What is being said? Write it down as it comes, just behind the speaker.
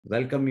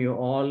welcome you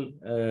all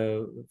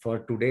for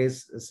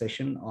today's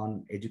session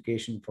on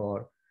education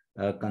for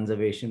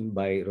conservation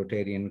by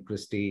Rotarian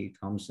Kristy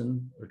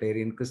Thompson.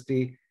 Rotarian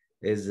Kristy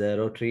is a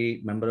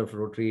Rotary member of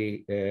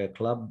Rotary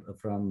Club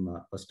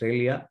from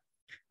Australia.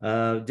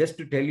 Just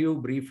to tell you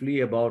briefly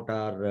about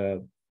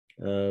our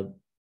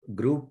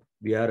group,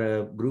 we are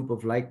a group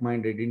of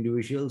like-minded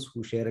individuals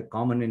who share a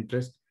common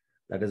interest,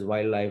 that is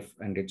wildlife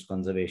and its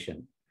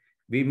conservation.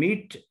 We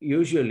meet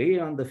usually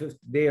on the 5th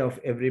day of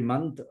every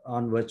month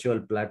on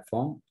virtual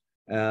platform,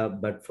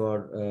 but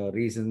for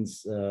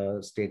reasons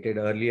stated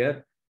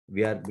earlier,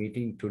 we are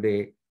meeting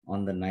today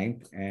on the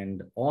 9th,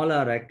 and all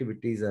our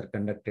activities are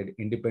conducted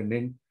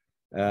independent,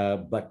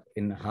 but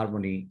in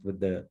harmony with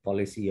the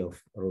policy of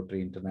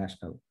Rotary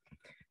International.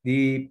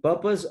 The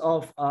purpose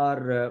of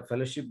our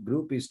fellowship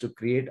group is to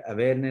create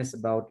awareness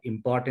about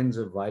importance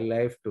of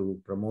wildlife to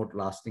promote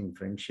lasting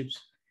friendships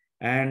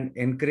and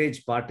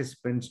encourage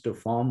participants to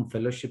form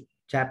fellowship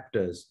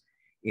chapters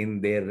in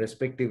their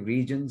respective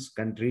regions,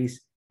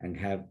 countries, and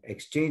have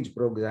exchange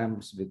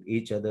programs with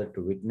each other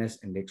to witness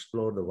and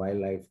explore the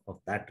wildlife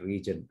of that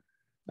region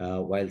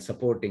while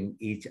supporting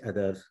each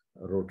other's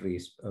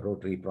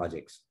Rotary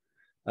projects.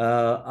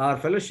 Our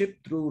fellowship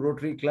through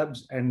Rotary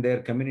clubs and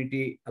their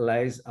community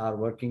allies are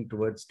working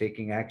towards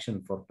taking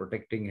action for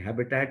protecting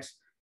habitats,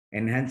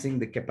 enhancing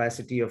the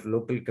capacity of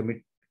local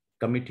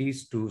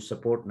committees to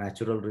support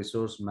natural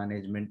resource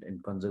management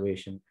and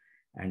conservation,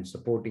 and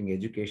supporting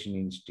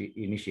education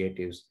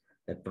initiatives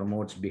that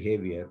promotes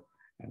behavior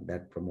and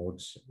that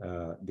promotes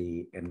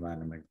the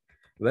environment.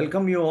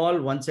 Welcome you all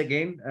once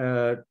again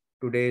for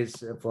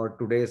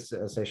today's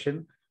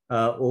session.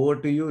 Over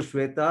to you,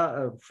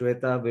 Shweta.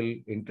 Shweta will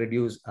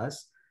introduce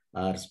us,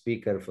 our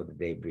speaker for the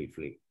day,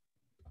 briefly.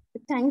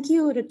 Thank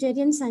you,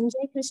 Rotarian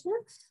Sanjay Krishna.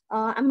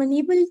 I'm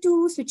unable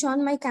to switch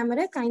on my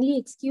camera. Kindly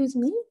excuse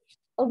me.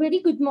 A very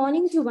good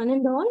morning to one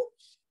and all.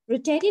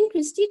 Rotarian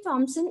Kristy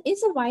Thompson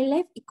is a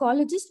wildlife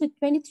ecologist with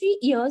 23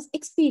 years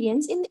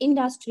experience in the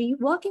industry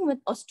working with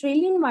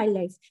Australian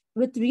wildlife,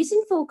 with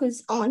recent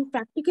focus on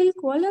practical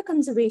koala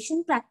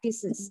conservation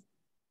practices.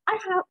 I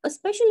have a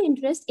special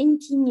interest in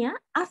Kenya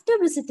after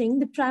visiting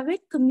the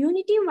private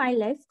community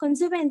wildlife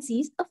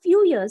conservancies a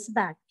few years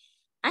back,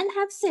 and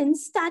have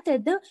since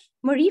started the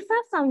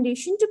Marifa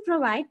Foundation to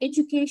provide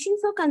education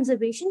for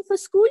conservation for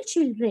school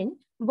children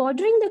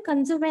bordering the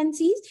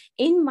conservancies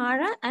in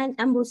Mara and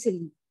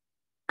Amboseli.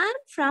 I am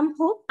from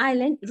Hope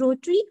Island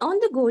Rotary on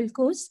the Gold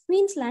Coast,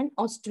 Queensland,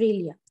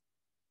 Australia.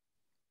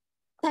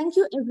 Thank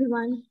you,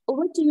 everyone.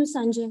 Over to you,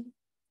 Sanjay.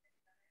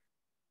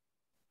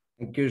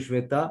 Thank you,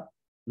 Shweta.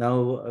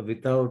 Now,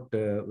 without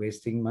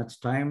wasting much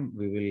time,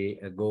 we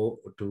will go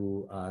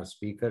to our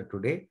speaker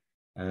today.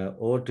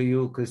 Over to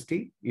you,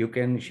 Kristy. You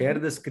can share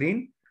the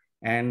screen,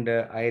 and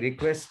I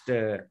request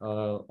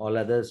all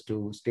others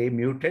to stay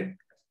muted.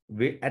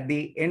 At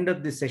the end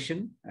of the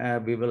session,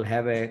 we will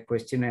have a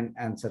question and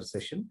answer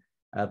session.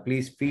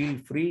 Please feel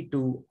free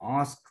to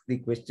ask the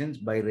questions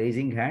by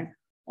raising hand,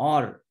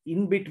 or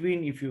in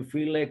between, if you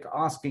feel like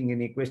asking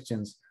any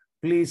questions,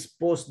 please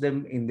post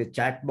them in the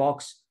chat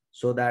box,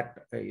 so that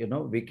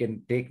we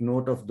can take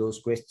note of those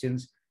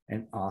questions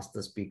and ask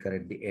the speaker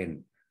at the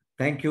end.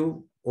 Thank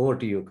you. Over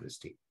to you,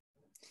 Kristy.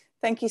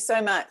 Thank you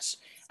so much.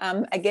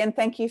 Again,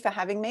 thank you for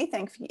having me.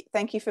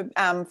 Thank you for,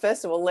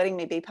 first of all, letting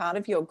me be part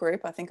of your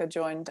group. I think I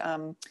joined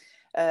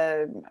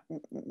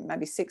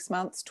maybe 6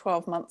 months,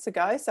 12 months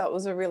ago. So it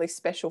was a really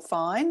special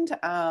find.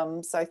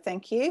 So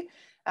thank you.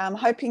 I'm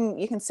hoping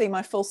you can see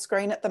my full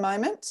screen at the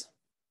moment.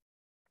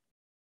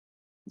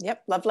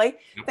 Yep, lovely.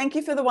 Thank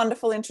you for the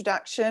wonderful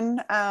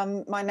introduction.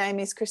 My name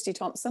is Kristy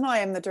Thompson. I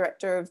am the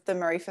director of the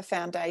Marifa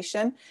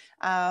Foundation,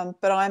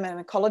 but I'm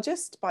an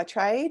ecologist by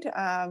trade,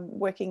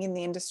 working in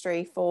the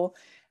industry for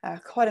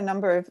quite a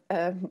number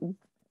of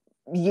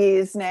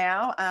years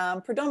now,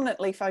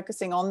 predominantly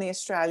focusing on the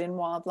Australian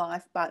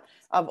wildlife, but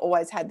I've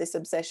always had this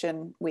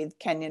obsession with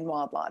Kenyan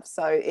wildlife.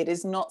 So it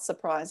is not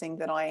surprising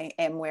that I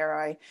am where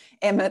I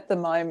am at the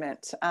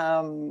moment,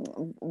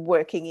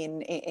 working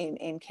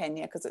in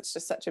Kenya, because it's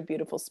just such a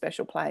beautiful,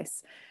 special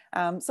place.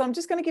 So I'm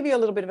just going to give you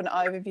a little bit of an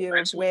overview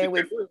of where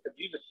we've...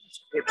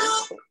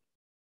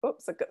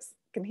 Oops, I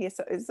can hear.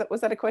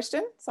 Was that a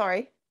question?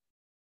 Sorry.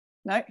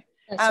 No.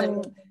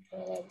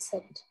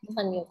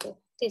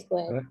 Please go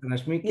ahead.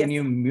 Rashmi, can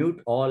you mute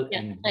all? Yeah,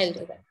 and I'll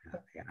do that.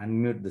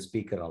 Unmute the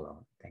speaker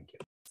alone. Thank you.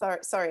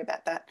 Sorry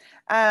about that.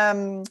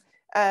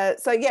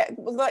 So yeah,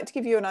 we'd like to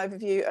give you an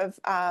overview of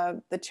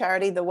the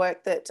charity, the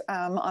work that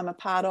I'm a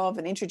part of,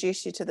 and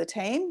introduce you to the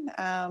team.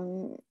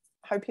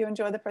 Hope you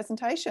enjoy the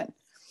presentation.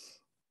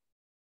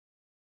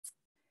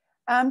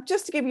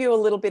 Just to give you a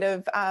little bit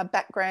of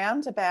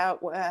background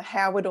about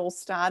how it all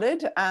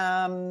started.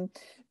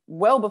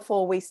 Well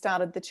before we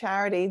started the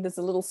charity, there's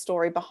a little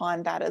story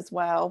behind that as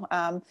well.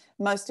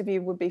 Most of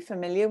you would be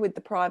familiar with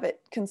the private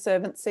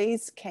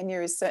conservancies. Kenya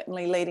is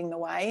certainly leading the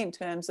way in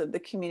terms of the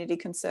community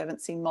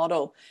conservancy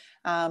model.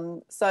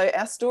 So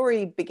our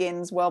story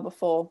begins well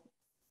before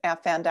our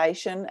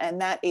foundation, and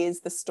that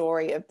is the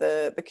story of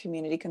the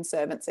community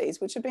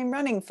conservancies, which have been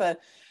running for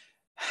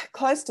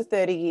close to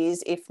 30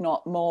 years, if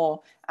not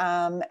more.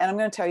 And I'm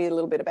going to tell you a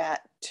little bit about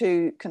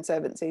two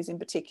conservancies in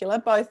particular,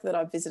 both that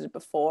I've visited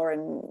before,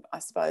 and I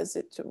suppose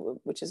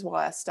which is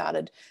why I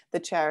started the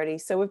charity.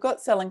 So we've got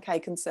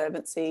Selenkei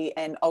Conservancy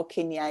and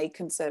Olkinye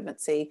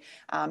Conservancy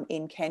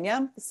in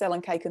Kenya. The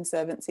Selenkei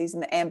Conservancy is in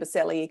the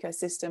Amboseli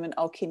ecosystem, and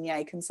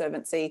Olkinye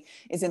Conservancy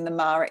is in the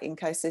Mara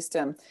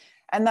ecosystem.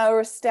 And they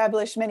were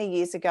established many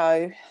years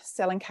ago.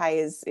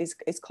 Selenkei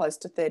is close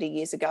to 30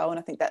 years ago, and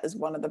I think that is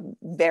one of the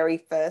very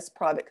first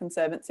private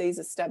conservancies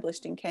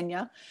established in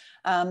Kenya.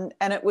 And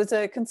it was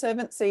a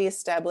conservancy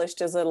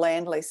established as a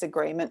land lease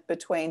agreement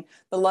between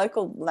the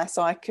local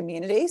Maasai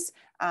communities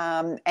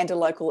and a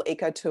local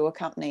eco-tour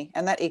company.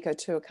 And that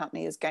eco-tour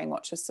company is Game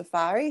Watcher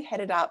Safari,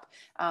 headed up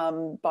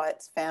by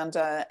its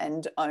founder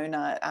and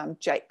owner,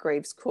 Jake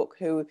Greaves-Cook,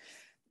 who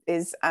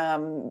is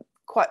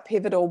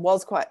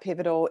was quite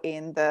pivotal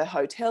in the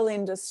hotel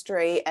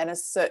industry, and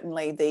is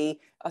certainly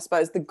I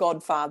suppose, the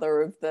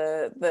godfather of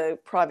the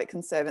private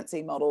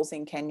conservancy models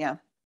in Kenya.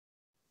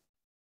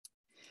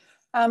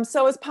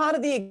 So as part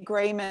of the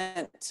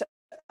agreement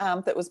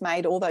that was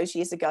made all those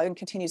years ago and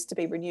continues to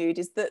be renewed,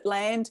 is that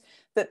land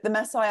that the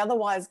Maasai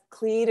otherwise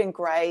cleared and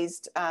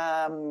grazed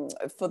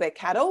for their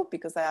cattle,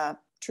 because they are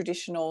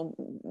traditional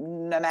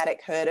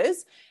nomadic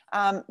herders,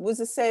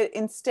 was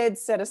instead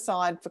set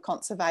aside for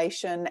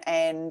conservation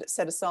and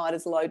set aside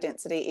as low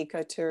density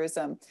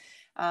ecotourism.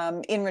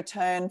 In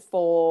return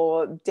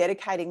for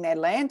dedicating their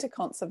land to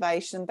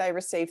conservation, they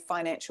received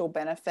financial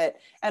benefit,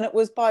 and it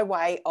was by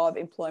way of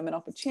employment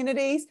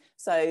opportunities.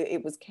 So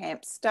it was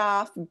camp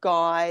staff,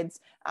 guides,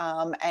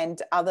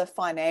 and other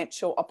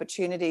financial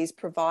opportunities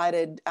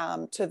provided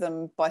to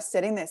them by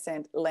setting their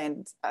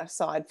land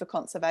aside for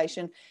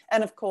conservation.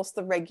 And of course,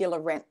 the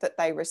regular rent that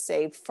they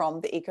received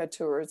from the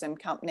ecotourism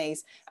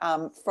companies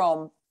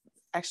from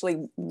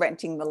actually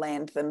renting the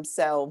land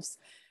themselves.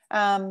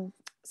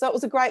 So it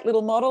was a great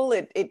little model.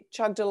 It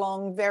chugged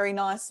along very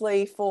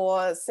nicely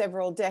for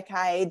several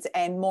decades,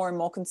 and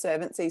more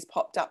conservancies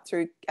popped up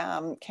through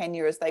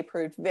Kenya as they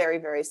proved very,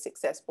 very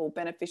successful,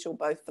 beneficial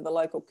both for the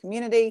local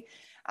community,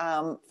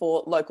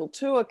 for local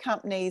tour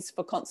companies,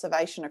 for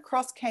conservation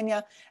across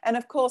Kenya, and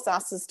of course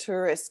us as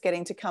tourists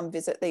getting to come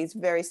visit these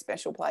very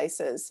special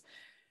places.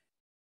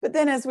 But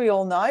then, as we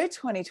all know,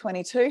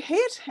 2022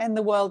 hit and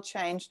the world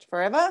changed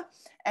forever,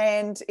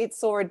 and it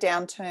saw a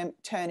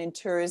downturn in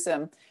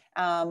tourism,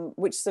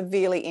 which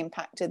severely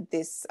impacted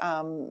this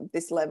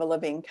level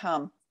of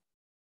income.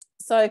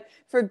 So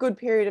for a good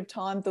period of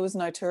time, there was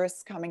no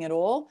tourists coming at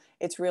all.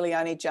 It's really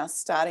only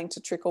just starting to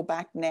trickle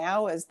back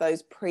now as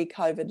those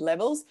pre-COVID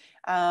levels.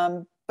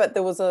 But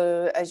there was,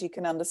 as you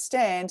can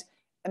understand,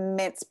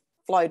 immense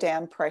flow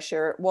down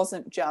pressure. It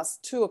wasn't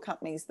just tour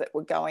companies that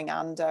were going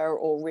under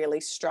or really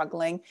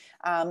struggling.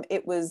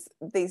 It was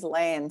these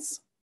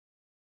lands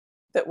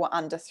that were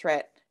under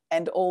threat.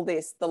 And all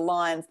this, the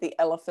lions, the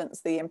elephants,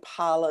 the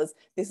impalas,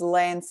 this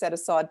land set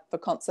aside for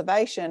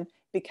conservation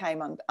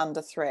became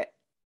under threat.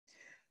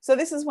 So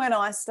this is when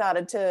I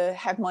started to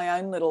have my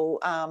own little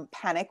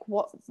panic.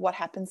 What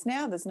happens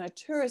now? There's no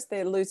tourists,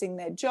 they're losing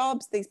their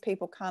jobs. These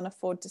people can't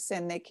afford to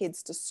send their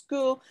kids to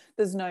school.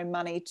 There's no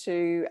money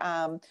to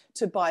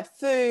buy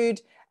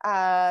food.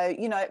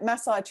 You know,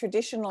 Maasai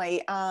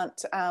traditionally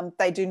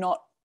they do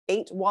not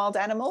eat wild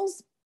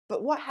animals.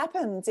 But what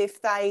happens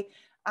if they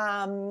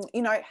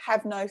you know,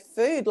 have no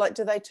food? Like,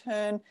 do they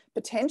turn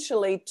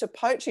potentially to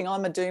poaching?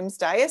 I'm a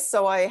doomsdayist,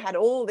 so I had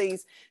all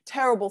these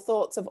terrible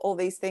thoughts of all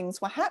these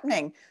things were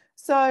happening.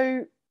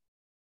 So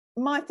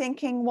my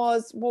thinking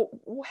was, well,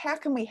 how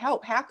can we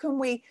help? How can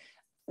we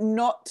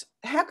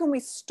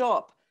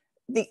stop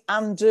the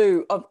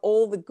undo of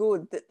all the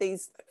good that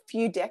these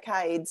few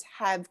decades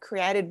have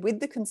created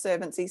with the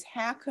conservancies?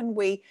 How can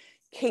we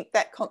keep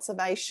that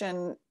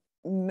conservation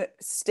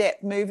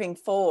step moving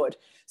forward?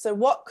 So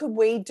what could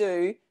we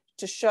do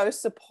to show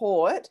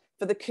support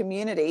for the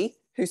community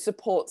who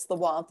supports the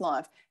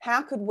wildlife?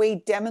 How could we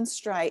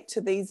demonstrate to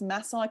these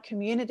Maasai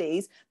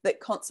communities that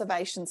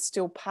conservation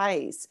still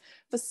pays?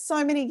 For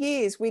so many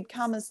years, we'd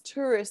come as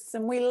tourists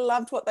and we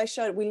loved what they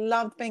showed. We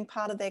loved being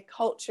part of their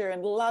culture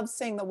and loved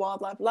seeing the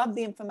wildlife, loved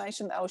the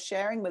information they were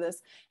sharing with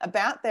us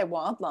about their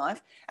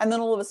wildlife. And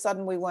then all of a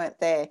sudden we weren't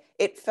there.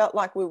 It felt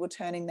like we were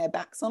turning their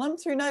backs on them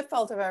through no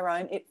fault of our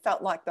own. It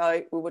felt like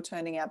though we were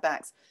turning our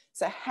backs.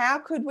 So how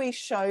could we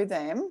show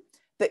them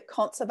that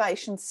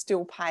conservation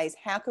still pays?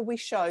 How could we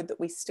show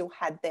that we still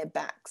had their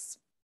backs?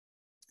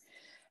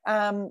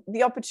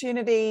 The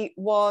opportunity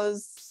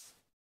was,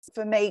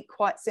 for me,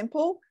 quite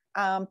simple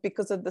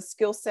because of the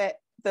skill set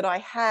that I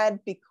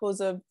had,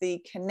 because of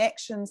the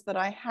connections that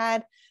I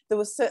had. There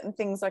were certain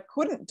things I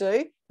couldn't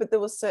do, but there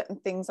were certain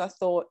things I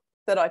thought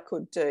that I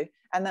could do.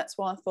 And that's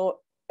why I thought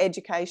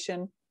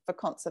education for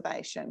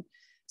conservation.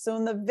 So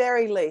in the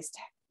very least,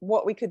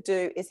 what we could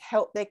do is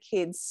help their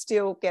kids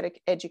still get an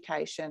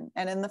education.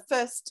 And in the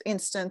first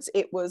instance,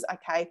 it was,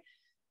 okay,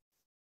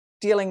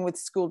 dealing with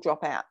school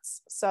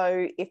dropouts.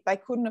 So if they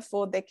couldn't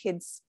afford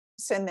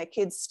send their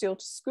kids still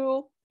to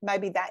school,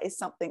 maybe that is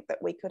something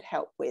that we could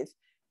help with.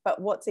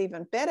 But what's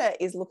even better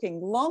is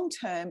looking long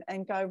term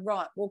and go,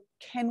 right, well,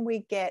 can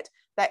we get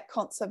that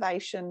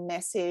conservation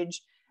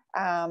message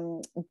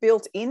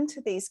built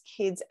into these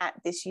kids at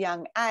this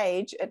young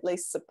age, at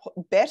least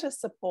better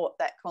support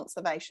that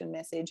conservation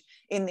message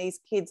in these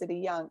kids at a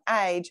young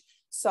age,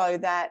 so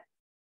that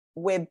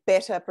we're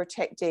better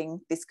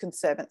protecting this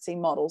conservancy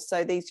model.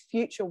 So these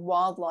future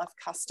wildlife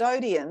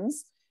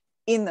custodians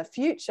in the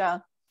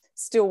future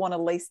still want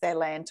to lease their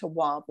land to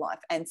wildlife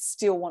and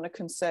still want to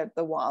conserve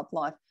the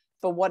wildlife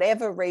for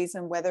whatever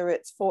reason, whether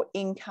it's for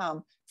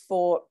income,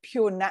 for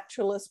pure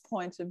naturalist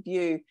point of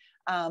view,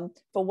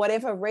 for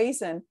whatever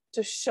reason,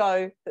 to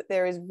show that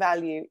there is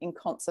value in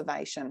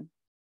conservation.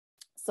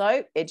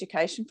 So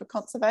education for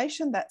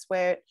conservation, that's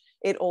where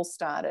it all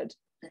started.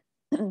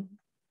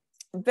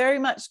 Very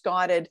much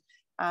guided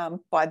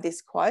by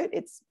this quote.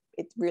 It's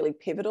really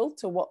pivotal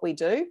to what we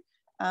do.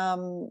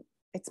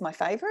 It's my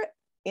favorite.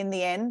 In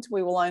the end,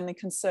 we will only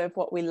conserve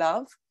what we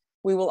love.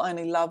 We will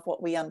only love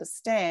what we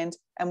understand,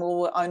 and we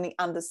will only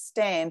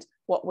understand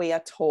what we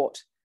are taught.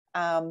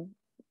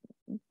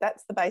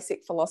 That's the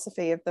basic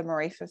philosophy of the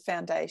Marifa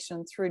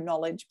Foundation. Through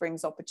knowledge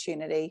brings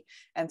opportunity,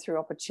 and through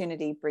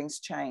opportunity brings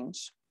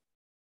change.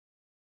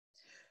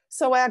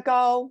 So our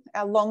goal,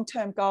 our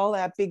long-term goal,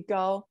 our big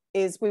goal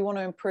is we want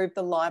to improve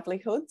the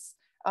livelihoods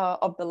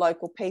of the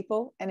local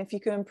people. And if you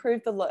can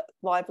improve the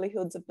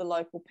livelihoods of the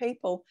local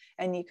people,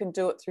 and you can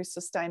do it through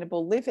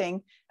sustainable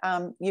living,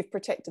 you've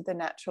protected the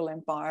natural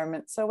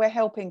environment. So we're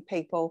helping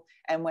people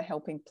and we're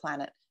helping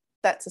planet.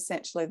 That's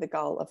essentially the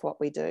goal of what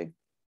we do.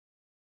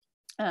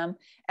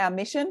 Our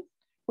mission,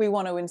 we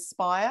want to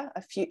inspire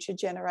a future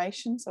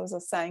generation. So as I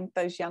was saying,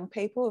 those young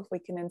people, if we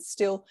can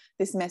instill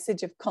this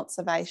message of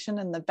conservation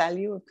and the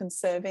value of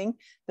conserving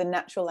the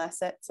natural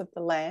assets of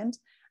the land,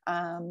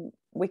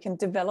 we can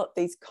develop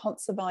these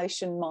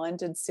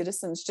conservation-minded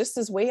citizens, just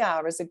as we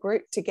are as a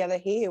group together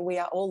here. We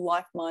are all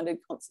like-minded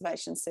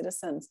conservation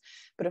citizens.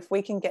 But if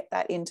we can get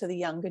that into the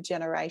younger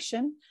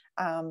generation,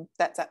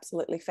 that's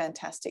absolutely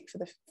fantastic for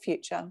the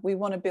future. We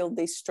want to build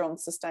these strong,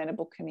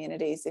 sustainable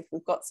communities. If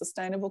we've got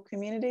sustainable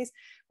communities,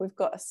 we've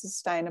got a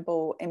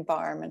sustainable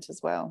environment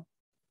as well.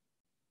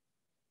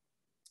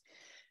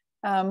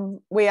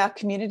 We are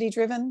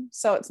community-driven,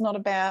 so it's not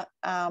about,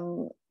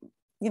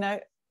 you know,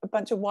 a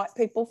bunch of white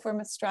people from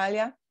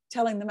Australia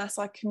telling the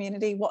Maasai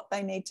community what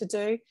they need to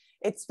do.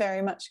 It's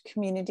very much a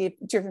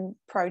community-driven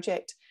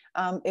project.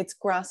 It's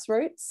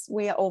grassroots.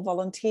 We are all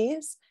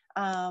volunteers,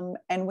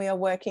 and we are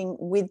working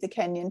with the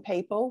Kenyan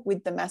people,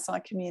 with the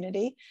Maasai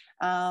community,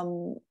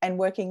 and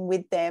working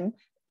with them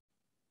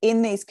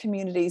in these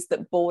communities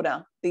that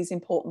border these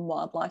important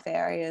wildlife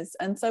areas.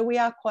 And so we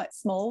are quite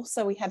small,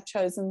 so we have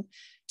chosen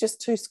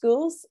just 2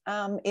 schools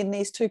in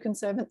these 2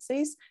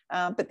 conservancies,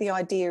 but the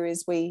idea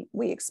is we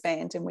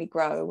expand and we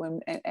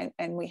grow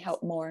and we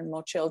help more and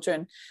more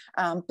children,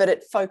 but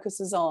it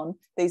focuses on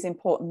these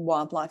important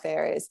wildlife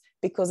areas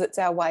because it's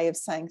our way of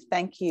saying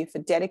thank you for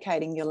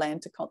dedicating your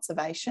land to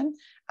conservation,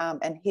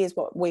 and here's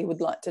what we would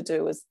like to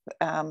do is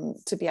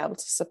to be able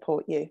to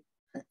support you.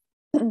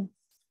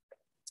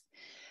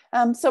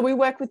 So we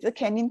work with the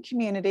Kenyan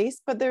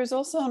communities, but there is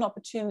also an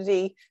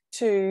opportunity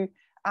to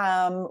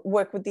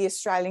work with the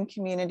Australian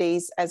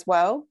communities as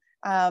well.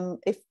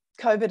 If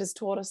COVID has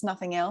taught us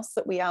nothing else,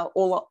 that we are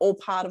all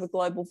part of a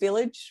global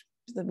village.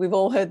 We've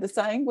all heard the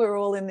saying, we're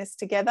all in this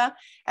together.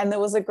 And there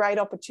was a great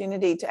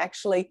opportunity to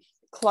actually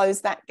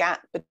close that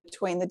gap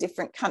between the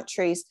different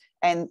countries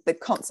and the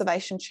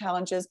conservation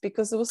challenges,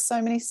 because there were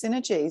so many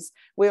synergies.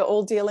 We're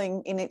all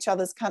dealing in each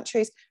other's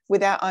countries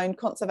with our own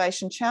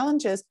conservation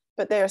challenges,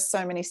 but there are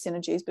so many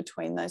synergies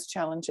between those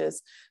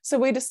challenges. So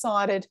we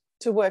decided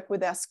to work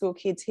with our school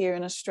kids here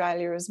in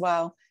Australia as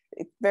well.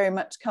 It very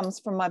much comes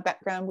from my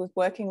background with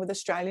working with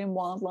Australian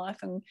wildlife,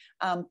 and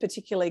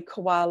particularly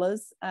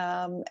koalas,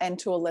 and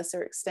to a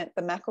lesser extent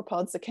the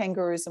macropods, the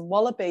kangaroos and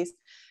wallabies,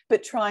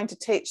 but trying to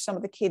teach some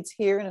of the kids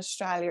here in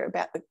Australia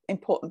about the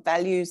important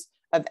values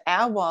of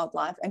our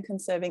wildlife and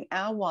conserving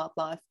our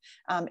wildlife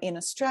in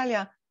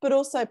Australia, but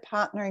also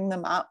partnering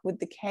them up with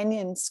the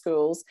Kenyan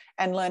schools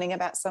and learning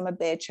about some of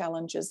their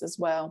challenges as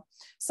well.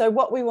 So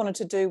what we wanted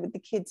to do with the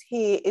kids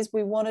here is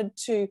we wanted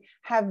to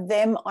have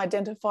them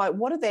identify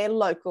what are their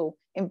local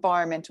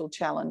environmental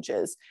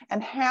challenges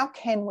and how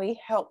can we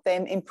help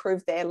them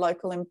improve their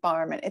local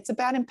environment. It's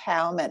about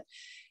empowerment.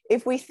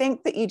 If we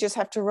think that you just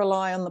have to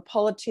rely on the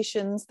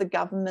politicians, the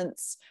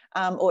governments,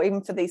 or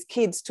even for these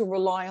kids to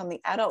rely on the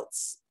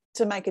adults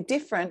to make a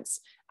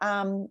difference,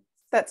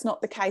 that's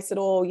not the case at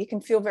all. You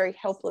can feel very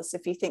helpless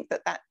if you think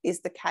that that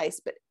is the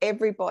case, but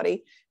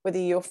everybody, whether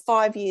you're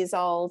 5 years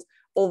old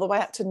all the way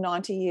up to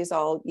 90 years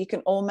old, you can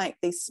all make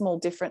these small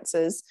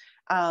differences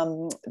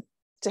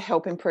to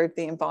help improve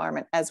the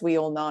environment, as we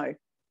all know.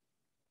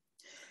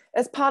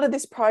 As part of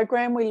this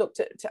program, we looked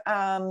at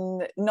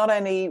not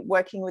only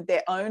working with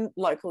their own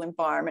local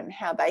environment and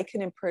how they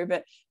can improve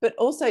it, but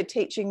also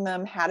teaching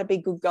them how to be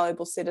good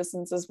global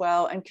citizens as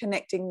well, and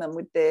connecting them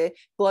with their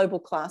global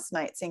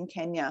classmates in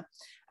Kenya.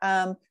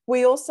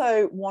 We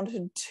also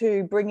wanted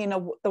to bring in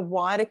the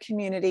wider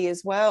community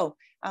as well.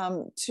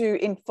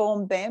 to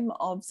inform them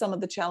of some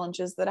of the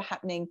challenges that are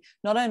happening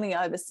not only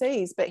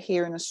overseas, but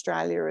here in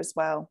Australia as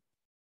well.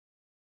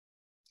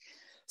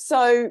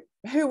 So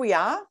who we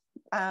are,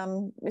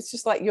 it's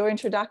just like your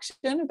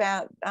introduction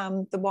about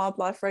the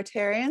Wildlife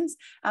Rotarians.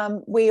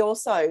 We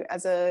also,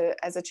 as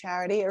a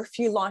charity, are a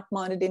few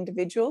like-minded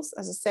individuals.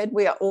 As I said,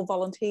 we are all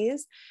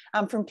volunteers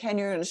from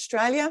Kenya and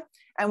Australia,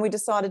 and we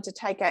decided to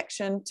take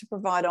action to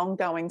provide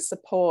ongoing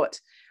support.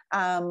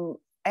 And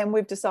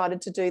we've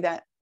decided to do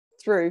that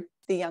through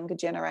the younger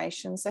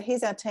generation. So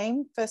here's our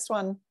team. First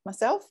one,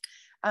 myself.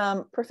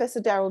 Professor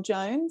Daryl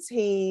Jones,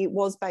 he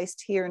was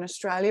based here in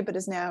Australia, but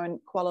is now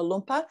in Kuala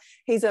Lumpur.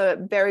 He's a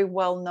very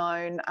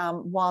well-known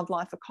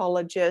wildlife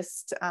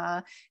ecologist.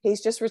 He's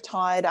just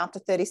retired after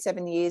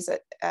 37 years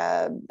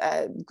at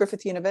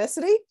Griffith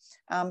University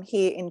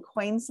here in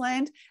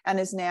Queensland,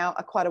 and is now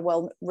quite a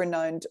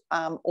well-renowned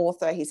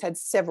author. He's had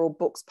several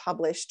books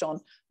published on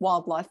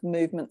wildlife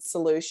movement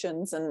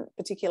solutions, and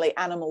particularly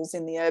animals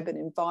in the urban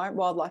environment,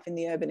 wildlife in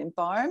the urban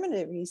environment,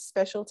 his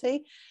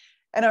specialty.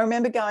 And I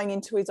remember going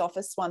into his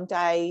office one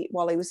day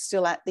while he was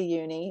still at the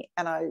uni,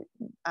 and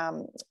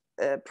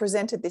I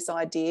presented this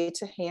idea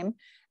to him,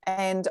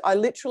 and I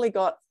literally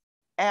got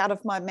out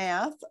of my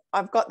mouth,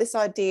 I've got this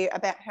idea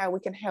about how we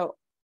can help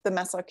the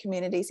Maasai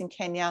communities in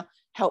Kenya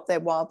help their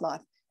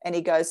wildlife. And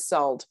he goes,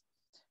 sold.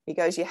 He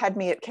goes, you had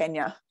me at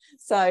Kenya.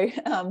 So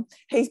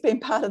he's been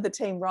part of the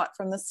team right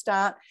from the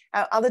start.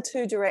 Our other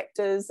two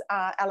directors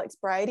are Alex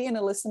Brady and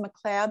Alyssa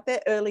McLeod.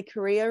 They're early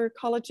career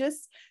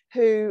ecologists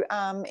who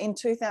in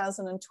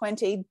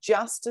 2020,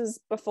 just as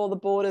before the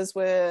borders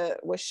were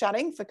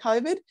shutting for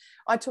COVID,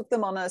 I took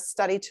them on a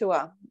study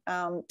tour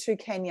to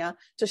Kenya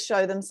to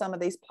show them some of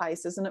these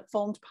places, and it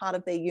formed part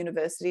of their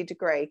university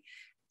degree.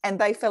 And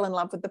they fell in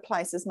love with the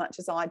place as much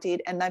as I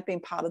did, and they've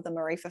been part of the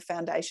Marifa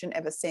Foundation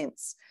ever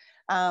since.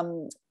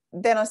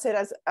 Then I said,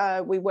 as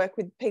we work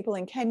with people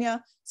in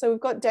Kenya, so we've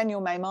got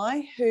Daniel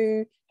Maimai,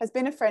 who has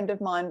been a friend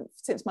of mine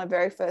since my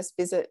very first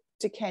visit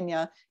to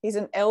Kenya. He's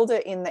an elder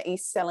in the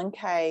East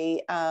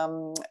Selenke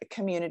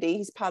community.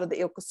 He's part of the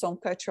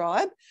Ilkosonko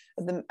tribe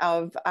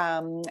of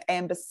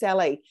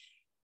Amboseli.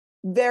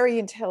 Very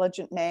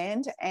intelligent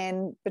man,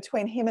 and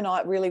between him and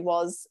I, it really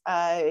was,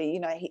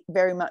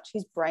 very much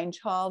his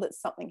brainchild.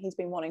 It's something he's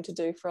been wanting to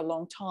do for a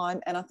long time,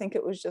 and I think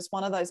it was just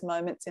one of those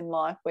moments in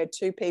life where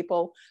two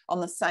people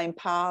on the same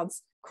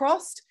paths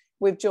crossed.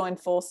 We've joined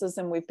forces,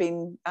 and we've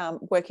been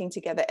working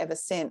together ever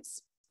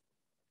since.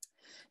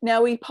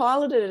 Now, we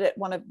piloted it at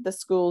one of the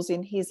schools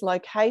in his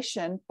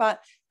location, but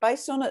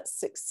based on its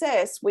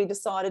success, we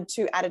decided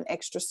to add an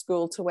extra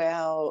school to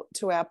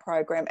our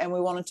program, and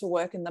we wanted to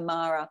work in the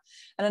Mara.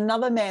 And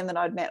another man that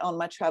I'd met on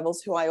my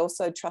travels, who I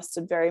also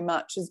trusted very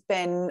much, is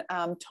Ben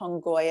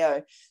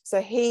Tongoyo.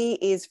 So he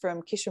is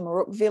from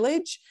Kishamaruk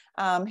village.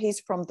 He's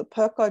from the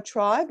Purko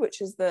tribe,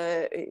 which is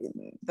the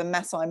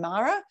Masai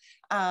Mara,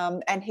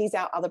 and he's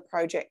our other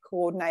project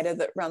coordinator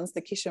that runs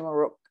the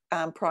Kishamaruk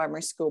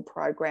primary school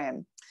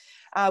program.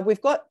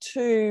 We've got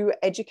two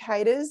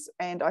educators,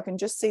 and I can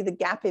just see the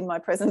gap in my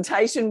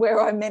presentation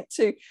where I meant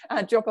to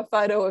drop a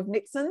photo of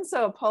Nixon,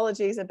 so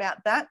apologies about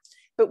that.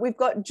 But we've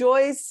got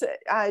Joyce,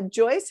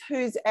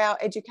 who's our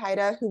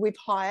educator who we've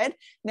hired.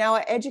 Now,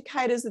 our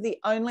educators are the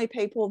only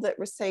people that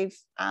receive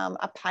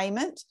a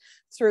payment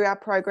through our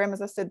program.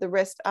 As I said, the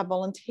rest are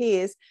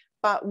volunteers,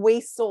 but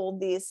we saw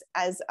this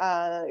as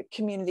a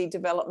community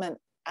development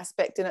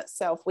aspect in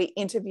itself. We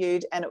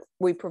interviewed and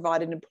we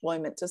provided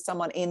employment to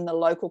someone in the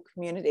local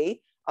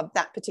community of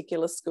that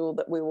particular school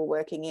that we were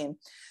working in.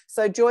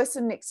 So Joyce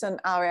and Nixon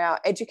are our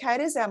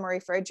educators, our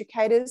Marifa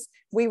educators.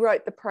 We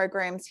wrote the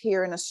programs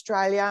here in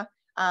Australia.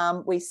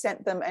 We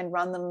sent them and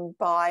run them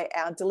by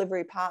our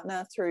delivery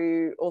partner,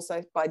 through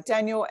also by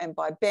Daniel and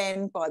by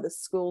Ben, by the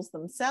schools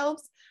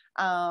themselves.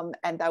 And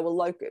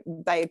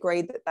they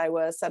agreed that they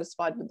were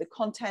satisfied with the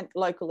content,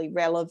 locally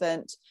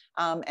relevant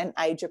and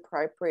age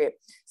appropriate.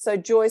 So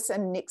Joyce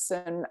and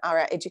Nixon are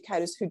our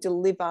educators who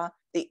deliver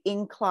the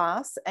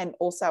in-class and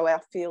also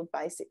our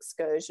field-based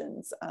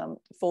excursions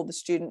for the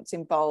students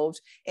involved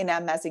in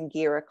our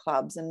Mazingira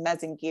clubs. And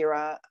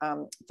Mazingira,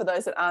 for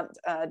those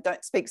that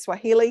don't speak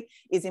Swahili,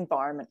 is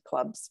environment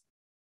clubs.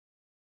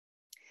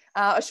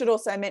 I should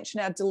also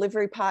mention our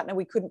delivery partner,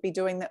 we couldn't be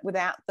doing that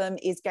without them,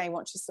 is Game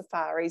Watchers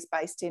Safaris,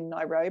 based in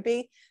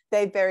Nairobi.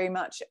 They very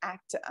much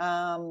act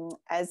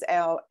as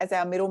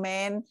our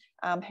middleman,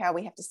 how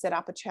we have to set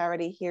up a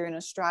charity here in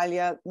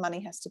Australia.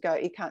 Money has to go,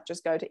 it can't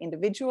just go to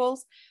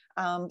individuals.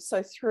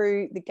 So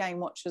through the Game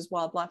Watchers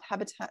Wildlife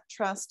Habitat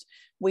Trust,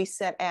 we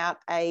set out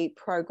a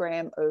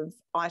program of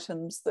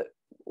items that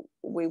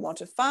we want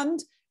to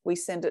fund. We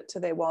send it to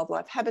their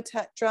Wildlife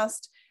Habitat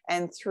Trust,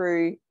 and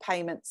through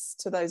payments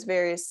to those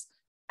various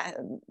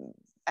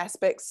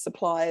aspects,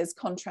 suppliers,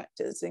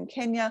 contractors in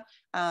Kenya,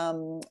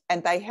 and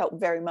they help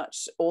very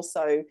much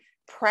also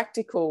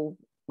practical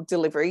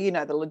delivery. You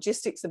know, the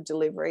logistics of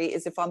delivery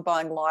is if I'm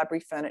buying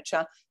library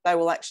furniture, they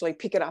will actually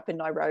pick it up in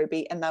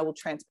Nairobi and they will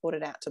transport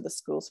it out to the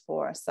schools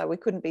for us. So we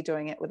couldn't be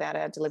doing it without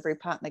our delivery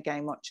partner,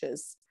 Game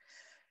Watchers.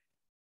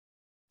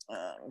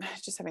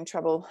 Just having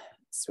trouble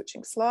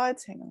switching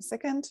slides, hang on a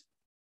second.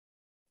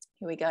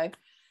 Here we go.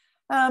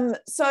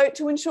 So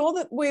to ensure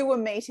that we were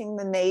meeting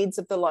the needs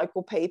of the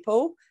local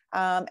people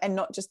and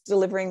not just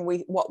delivering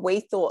what we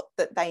thought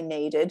that they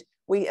needed,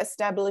 we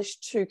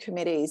established 2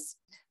 committees.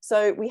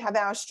 So we have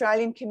our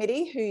Australian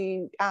committee,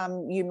 who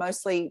you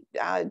mostly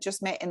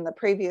just met in the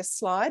previous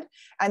slide.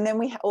 And then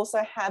we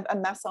also have a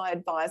Maasai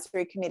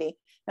advisory committee.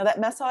 Now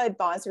that Maasai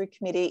advisory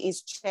committee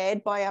is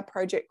chaired by our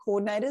project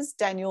coordinators,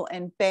 Daniel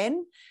and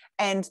Ben,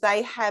 and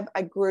they have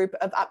a group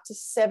of up to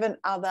 7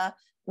 other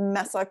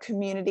Maasai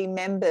community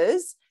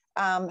members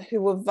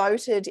who were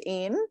voted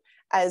in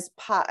as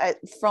part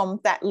from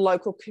that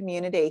local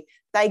community.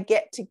 They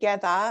get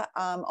together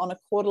on a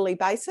quarterly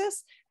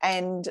basis,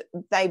 and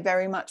they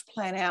very much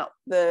plan out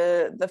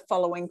the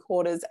following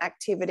quarter's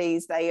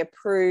activities. They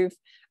approve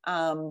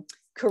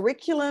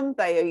curriculum,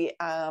 they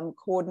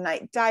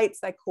coordinate dates,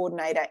 they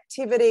coordinate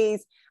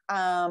activities,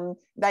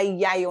 they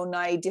yay or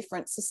nay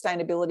different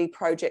sustainability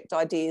project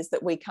ideas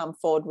that we come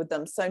forward with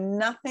them. So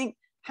nothing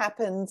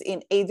happens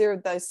in either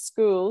of those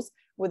schools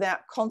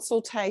without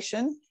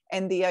consultation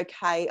and the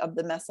okay of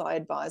the Maasai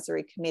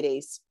advisory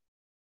committees.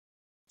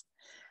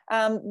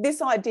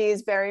 This idea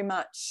is very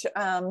much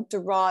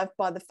derived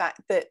by the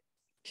fact that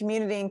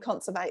community and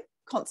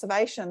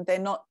conservation, they're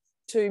not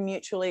 2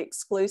 mutually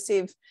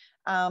exclusive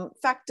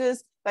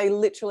factors. They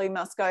literally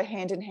must go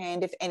hand in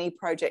hand if any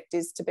project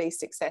is to be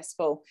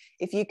successful.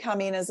 If you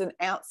come in as an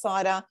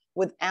outsider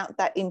without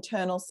that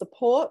internal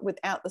support,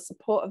 without the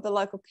support of the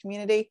local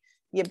community,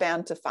 you're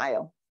bound to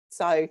fail.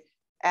 So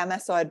our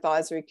Maasai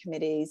advisory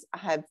committees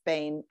have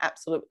been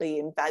absolutely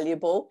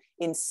invaluable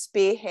in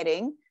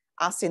spearheading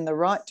us in the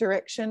right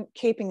direction,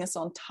 keeping us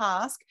on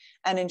task,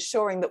 and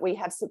ensuring that we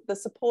have the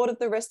support of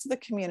the rest of the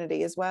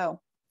community as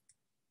well.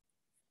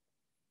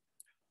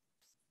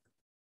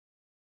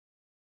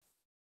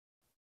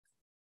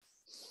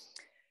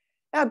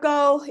 Our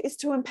goal is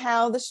to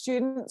empower the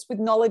students with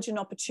knowledge and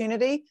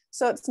opportunity.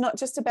 So it's not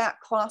just about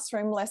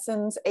classroom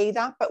lessons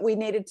either, but we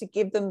needed to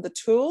give them the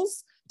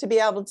tools to be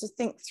able to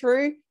think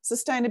through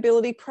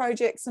sustainability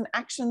projects and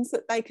actions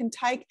that they can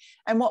take.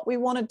 And what we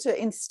wanted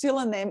to instill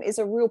in them is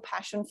a real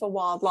passion for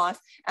wildlife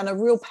and a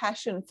real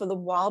passion for the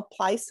wild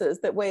places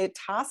that we're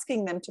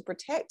tasking them to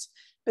protect.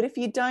 But if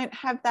you don't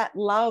have that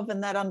love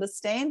and that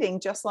understanding,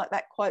 just like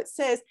that quote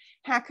says,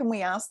 how can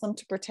we ask them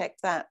to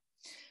protect that?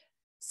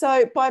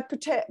 So by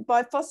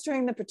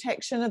fostering the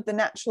protection of the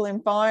natural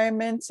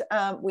environment,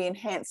 we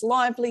enhance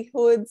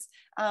livelihoods,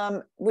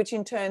 which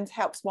in turn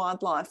helps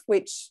wildlife,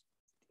 which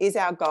is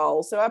our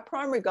goal. So our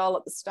primary goal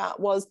at the start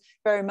was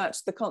very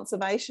much the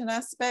conservation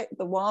aspect,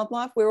 the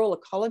wildlife. We're all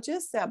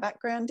ecologists, our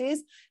background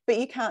is, but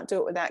you can't do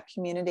it without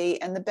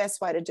community. And the best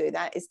way to do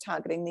that is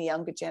targeting the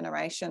younger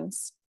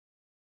generations.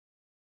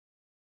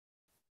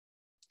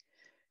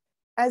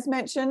 As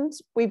mentioned,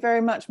 we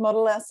very much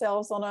model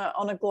ourselves on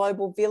a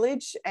global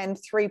village and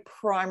 3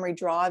 primary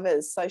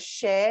drivers. So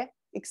share,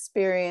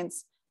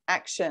 experience,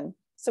 action.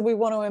 So we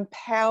want to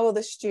empower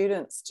the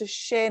students to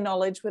share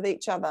knowledge with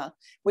each other.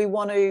 We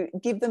want to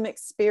give them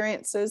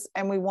experiences,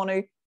 and we want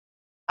to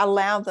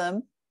allow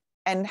them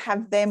and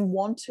have them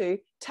want to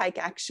take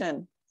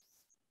action.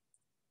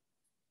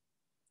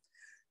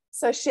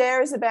 So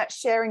share is about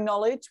sharing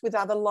knowledge with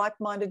other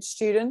like-minded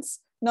students,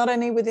 not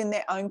only within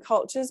their own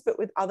cultures, but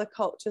with other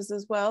cultures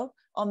as well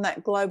on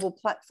that global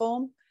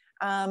platform.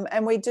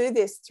 And we do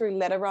this through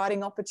letter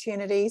writing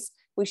opportunities.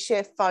 We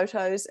share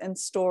photos and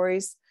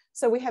stories.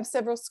 So we have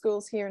several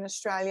schools here in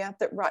Australia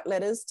that write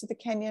letters to the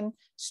Kenyan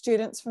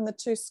students from the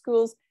 2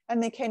 schools,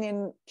 and the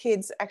Kenyan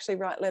kids actually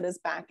write letters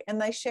back, and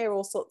they share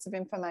all sorts of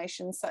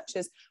information such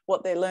as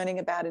what they're learning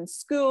about in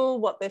school,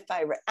 what their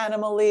favourite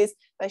animal is.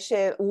 They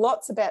share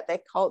lots about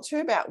their culture,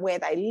 about where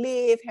they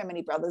live, how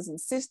many brothers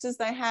and sisters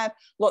they have,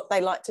 what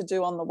they like to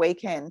do on the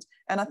weekend.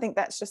 And I think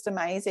that's just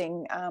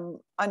amazing.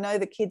 I know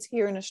the kids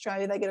here in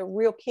Australia, they get a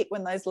real kick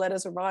when those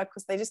letters arrive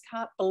because they just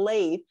can't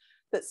believe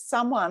that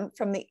someone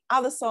from the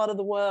other side of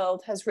the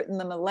world has written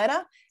them a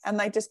letter, and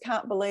they just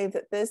can't believe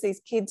that there's these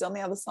kids on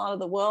the other side of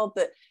the world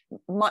that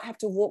might have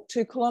to walk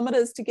 2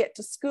 kilometres to get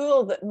to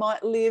school, that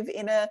might live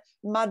in a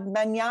mud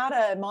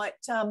manyatta, might,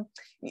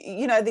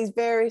 you know, these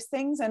various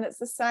things. And it's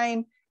the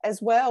same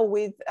as well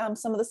with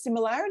some of the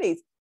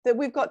similarities that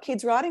we've got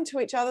kids writing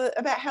to each other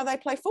about how they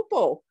play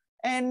football,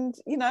 and,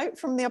 you know,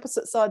 from the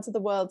opposite sides of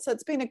the world. So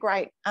it's been a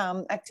great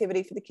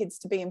activity for the kids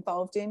to be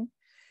involved in.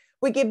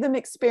 We give them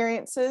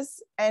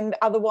experiences and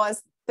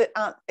otherwise that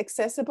aren't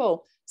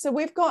accessible. So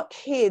we've got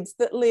kids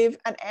that live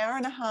an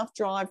hour-and-a-half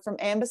drive from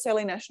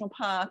Amboseli National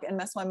Park and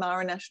Masai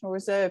Mara National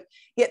Reserve,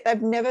 yet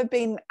they've never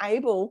been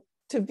able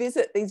to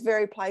visit these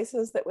very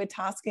places that we're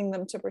tasking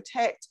them to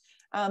protect.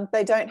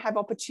 They don't have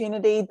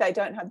opportunity, they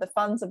don't have the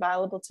funds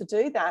available to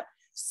do that.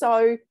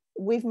 So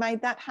we've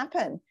made that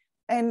happen.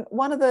 And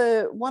one of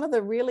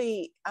the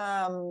really,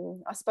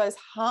 I suppose,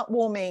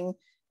 heartwarming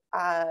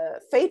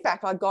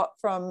feedback I got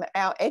from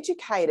our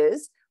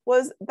educators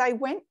was they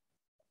went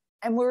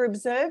and were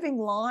observing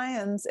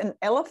lions and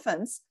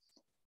elephants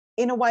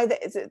in a way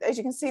that, as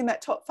you can see in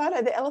that top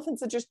photo, the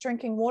elephants are just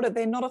drinking water.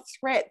 They're not a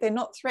threat. They're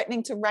not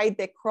threatening to raid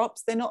their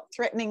crops. They're not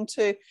threatening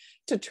to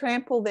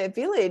trample their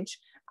village.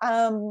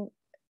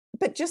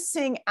 But just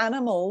seeing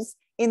animals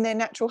in their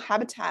natural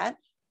habitat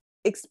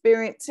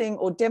experiencing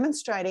or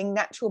demonstrating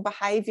natural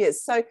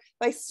behaviours. So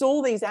they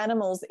saw these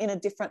animals in a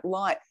different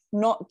light,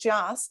 not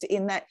just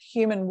in that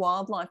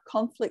human-wildlife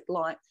conflict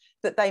light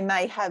that they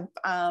may have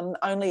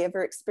only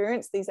ever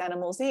experienced these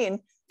animals in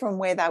from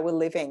where they were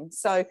living.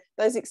 So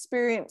those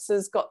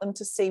experiences got them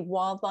to see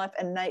wildlife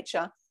and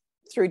nature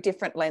through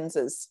different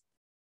lenses.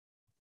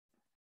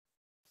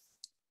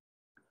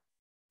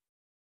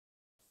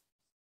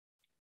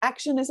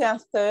 Action is our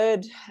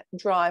third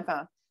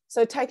driver.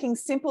 So taking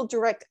simple,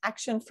 direct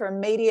action for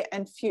immediate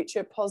and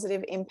future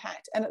positive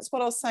impact. And it's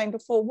what I was saying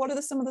before, what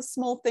are some of the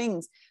small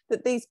things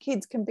that these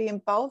kids can be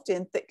involved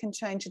in that can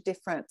change a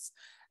difference,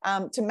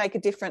 to make a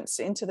difference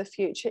into the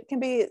future? It can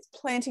be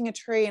planting a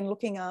tree and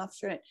looking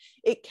after it.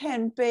 It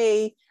can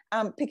be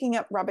picking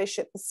up rubbish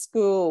at the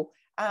school.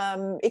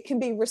 It can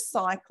be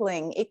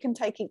recycling. It can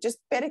take just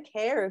better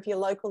care of your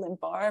local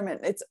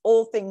environment. It's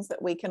all things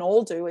that we can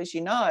all do, as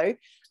you know,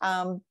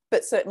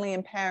 but certainly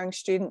empowering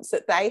students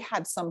that they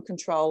have some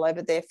control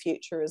over their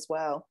future as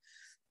well.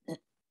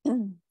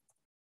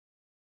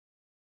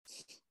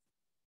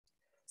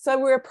 So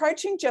we're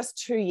approaching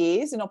just 2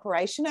 years in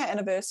operation. Our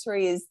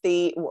anniversary is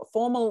the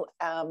formal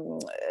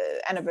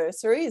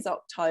anniversary is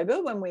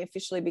October, when we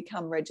officially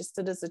become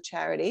registered as a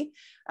charity.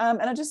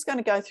 And I'm just going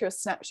to go through a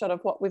snapshot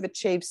of what we've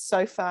achieved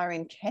so far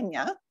in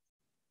Kenya.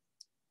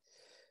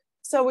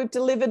 So we've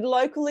delivered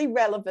locally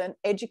relevant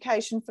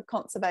education for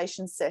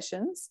conservation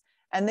sessions.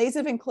 And these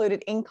have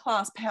included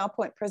in-class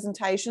PowerPoint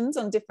presentations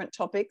on different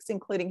topics,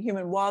 including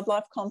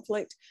human-wildlife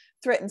conflict,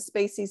 threatened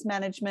species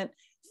management.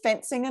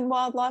 Fencing and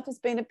wildlife has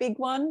been a big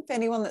one for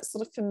anyone that's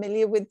sort of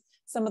familiar with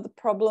some of the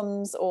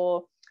problems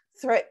or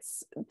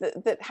threats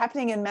that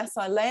happening in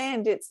Maasai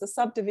land. It's the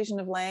subdivision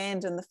of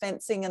land and the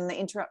fencing and the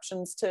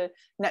interruptions to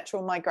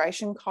natural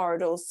migration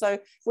corridors. So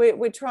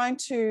we're trying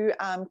to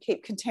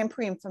keep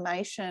contemporary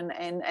information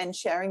and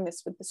sharing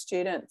this with the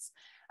students.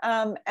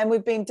 And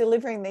we've been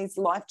delivering these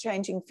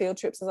life-changing field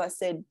trips, as I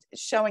said,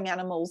 showing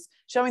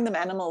them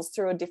animals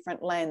through a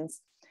different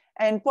lens.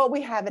 And what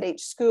we have at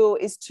each school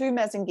is 2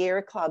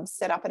 Mazingira clubs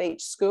set up at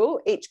each school.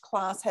 Each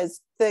class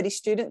has 30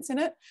 students in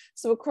it.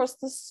 So across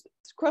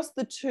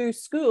the 2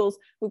 schools,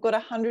 we've got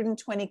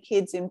 120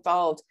 kids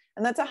involved.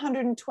 And that's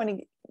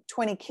 120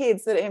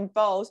 kids that are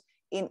involved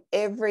in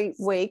every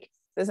week.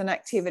 There's an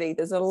activity,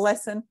 there's a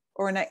lesson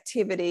or an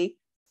activity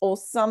or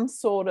some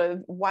sort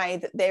of way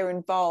that they're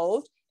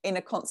involved in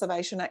a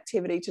conservation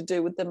activity to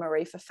do with the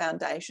Marifa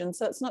Foundation.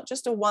 So it's not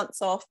just a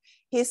once-off,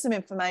 here's some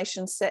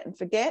information, set and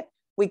forget.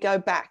 We go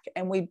back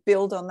and we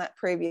build on that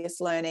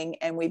previous learning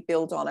and we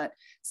build on it.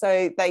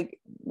 So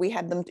we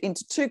had them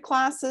into 2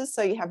 classes.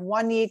 So you have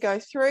 1 year go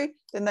through,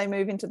 then they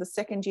move into the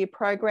 2nd year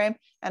program.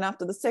 And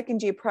after the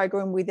 2nd year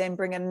program, we then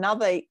bring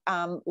another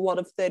lot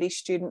of 30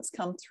 students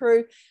come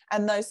through.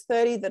 And those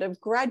 30 that have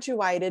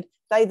graduated,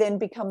 they then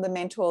become the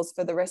mentors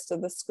for the rest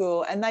of the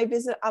school. And they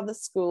visit other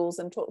schools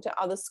and talk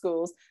to other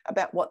schools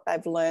about what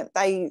they've learned.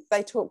 They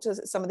talk to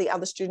some of the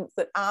other students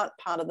that aren't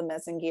part of the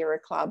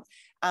Mazingira Club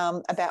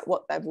about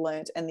what they've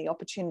learned and the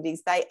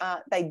opportunities.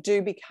 They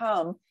do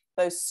become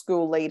those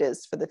school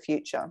leaders for the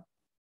future.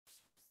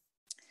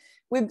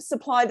 We've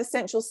supplied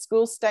essential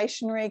school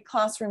stationery,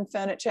 classroom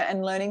furniture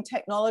and learning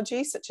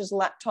technology such as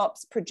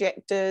laptops,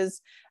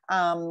 projectors,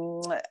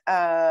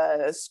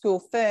 school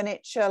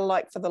furniture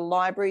like for the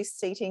library,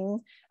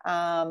 seating,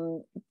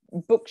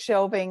 book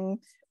shelving,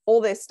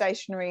 all their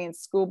stationery and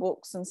school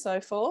books and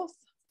so forth.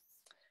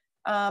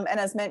 And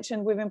as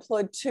mentioned, we've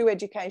employed 2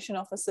 education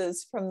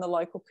officers from the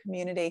local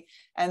community.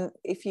 And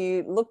if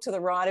you look to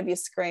the right of your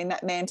screen,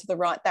 that man to the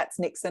right, that's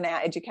Nixon,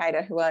 our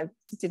educator, who I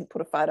didn't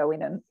put a photo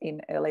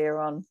in earlier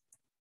on.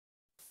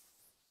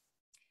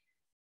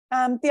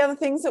 The other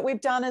things that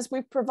we've done is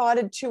we've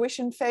provided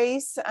tuition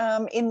fees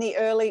in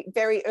the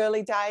very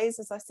early days,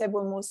 as I said,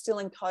 when we were still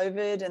in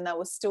COVID and they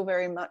were still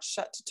very much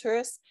shut to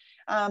tourists.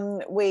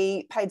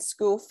 We paid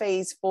school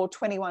fees for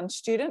 21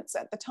 students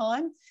at the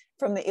time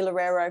from the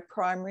Ilarero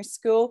Primary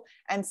School.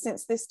 And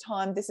since this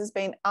time, this has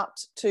been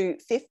upped to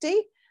 50.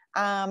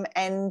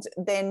 And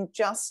then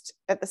just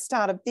at the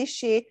start of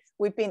this year,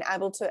 we've been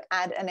able to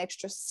add an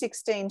extra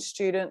 16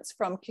 students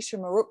from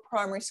Kishamaruk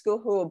Primary School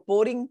who are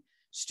boarding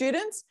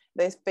students.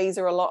 Their fees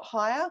are a lot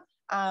higher.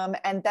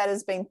 And that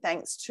has been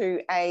thanks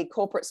to a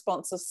corporate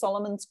sponsor,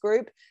 Solomon's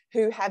Group,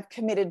 who have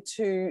committed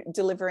to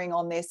delivering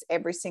on this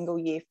every single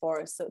year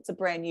for us. So it's a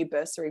brand new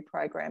bursary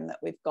program that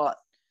we've got.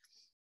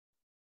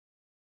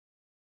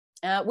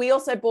 We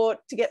also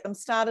bought, to get them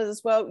started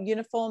as well,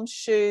 uniforms,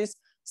 shoes,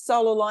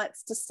 solar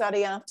lights to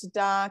study after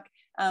dark.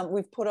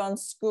 We've put on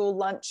school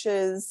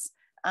lunches.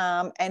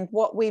 And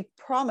what we've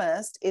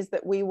promised is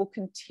that we will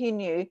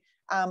continue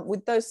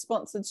with those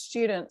sponsored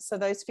students. So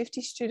those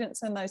 50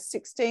 students and those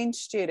 16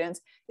 students,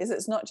 is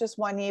it's not just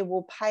 1 year,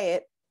 we'll pay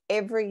it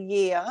every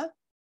year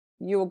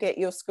you will get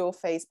your school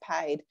fees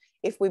paid.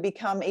 If we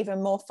become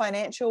even more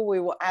financial, we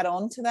will add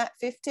on to that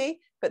 50,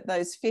 but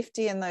those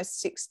 50 and those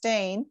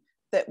 16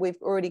 that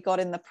we've already got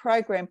in the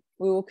program,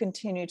 we will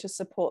continue to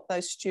support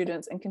those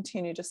students and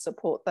continue to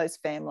support those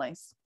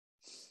families.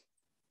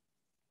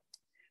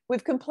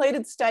 We've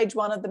completed stage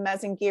 1 of the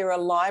Mazingira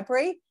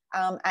Library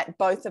at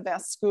both of our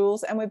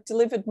schools, and we've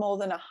delivered more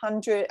than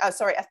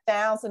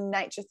 1,000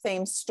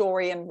 nature-themed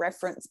story and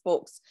reference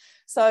books.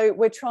 So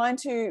we're trying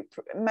to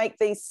make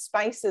these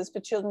spaces for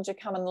children to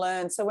come and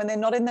learn. So when they're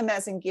not in the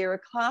Mazingira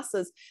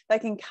classes, they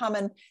can come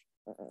and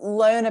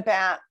learn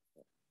about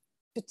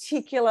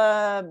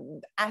particular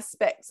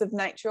aspects of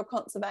nature or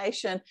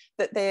conservation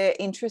that they're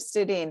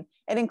interested in.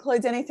 It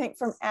includes anything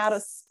from outer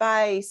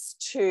space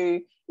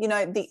to, you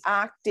know, the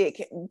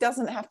Arctic. It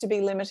doesn't have to be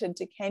limited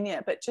to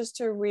Kenya, but just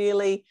to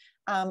really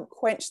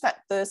quench that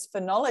thirst for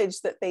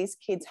knowledge that these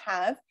kids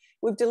have.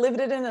 We've delivered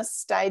it in a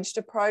staged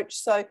approach.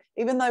 So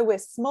even though we're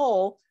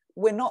small,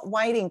 we're not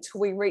waiting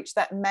till we reach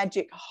that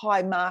magic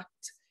high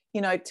marked,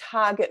 you know,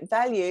 target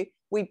value.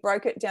 We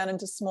broke it down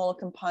into smaller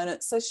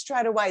components. So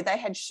straight away they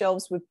had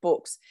shelves with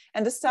books.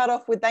 And to start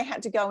off with, they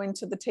had to go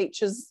into the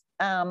teacher's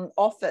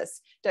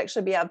office to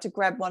actually be able to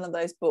grab one of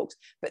those books.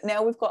 But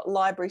now we've got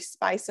library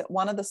space at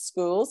one of the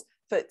schools,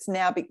 but it's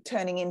now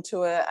turning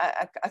into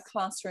a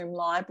classroom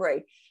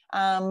library.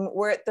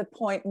 We're at the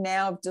point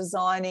now of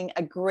designing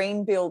a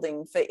green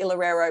building for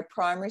Illawarra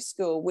Primary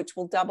School, which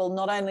will double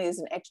not only as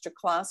an extra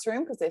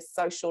classroom because they're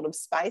so short of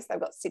space, they've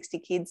got 60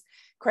 kids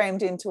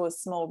crammed into a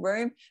small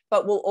room,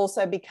 but will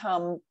also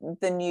become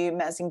the new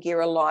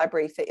Mazingira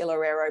Library for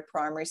Illawarra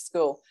Primary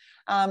School.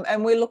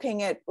 And we're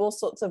looking at all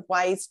sorts of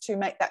ways to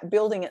make that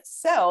building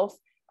itself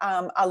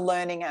a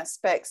learning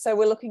aspect. So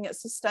we're looking at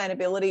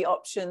sustainability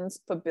options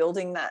for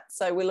building that.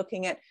 So we're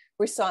looking at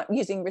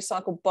using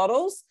recycled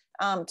bottles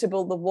to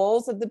build the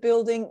walls of the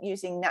building,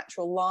 using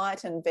natural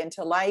light and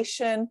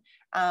ventilation,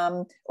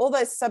 all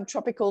those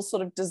subtropical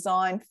sort of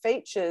design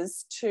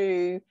features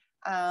to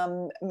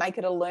make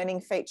it a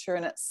learning feature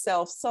in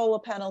itself. Solar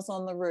panels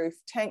on the roof,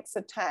 tanks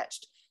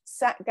attached,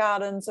 sat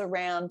gardens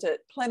around it,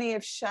 plenty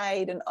of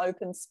shade and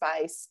open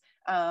space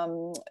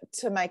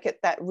to make it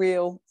that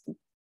real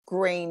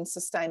green,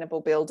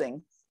 sustainable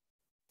building.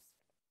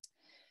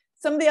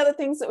 Some of the other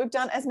things that we've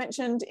done, as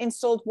mentioned,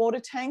 installed water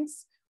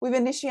tanks. We've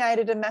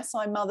initiated a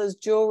Maasai Mothers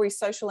Jewellery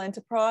social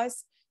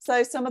enterprise.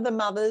 So some of the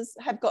mothers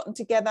have gotten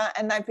together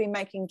and they've been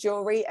making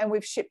jewellery, and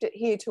we've shipped it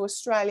here to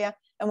Australia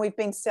and we've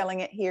been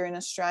selling it here in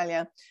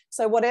Australia.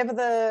 So whatever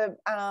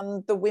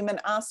the women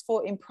asked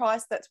for in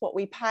price, that's what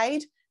we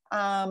paid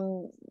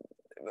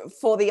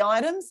for the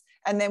items,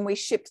 and then we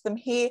shipped them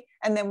here,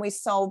 and then we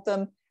sold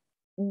them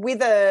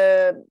with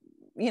a,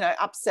 you know,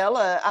 upsell,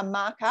 a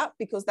markup,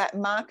 because that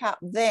markup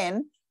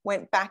then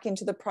went back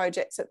into the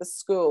projects at the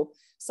school.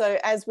 So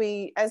as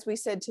we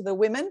said to the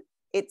women,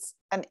 it's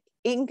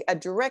a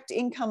direct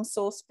income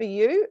source for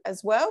you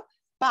as well,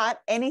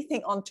 but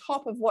anything on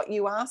top of what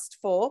you asked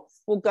for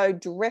will go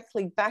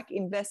directly back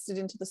invested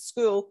into the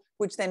school,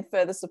 which then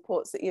further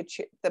supports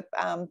that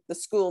the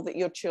school that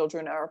your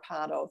children are a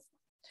part of.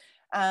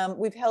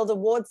 We've held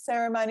award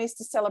ceremonies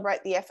to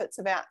celebrate the efforts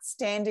of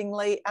outstanding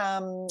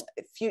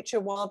future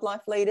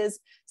wildlife leaders.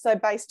 So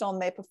based on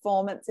their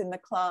performance in the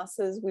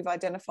classes, we've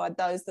identified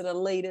those that are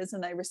leaders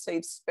and they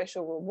receive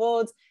special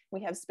rewards.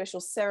 We have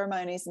special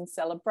ceremonies and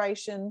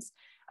celebrations.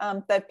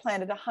 They've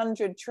planted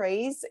 100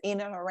 trees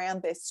in and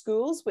around their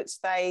schools, which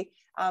they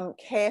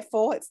care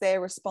for. It's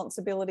their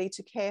responsibility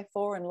to care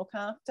for and look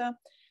after.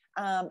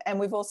 And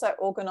we've also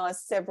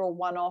organised several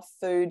one-off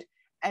food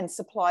and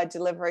supply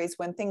deliveries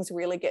when things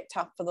really get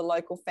tough for the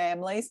local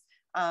families.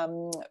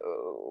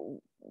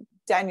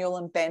 Daniel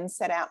and Ben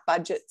set out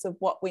budgets of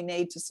what we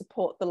need to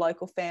support the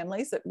local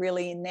families that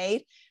really in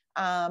need,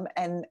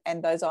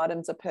 and those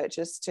items are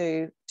purchased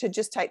to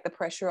just take the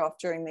pressure off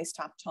during these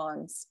tough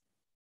times.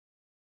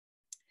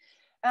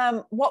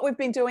 What we've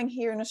been doing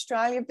here in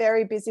Australia,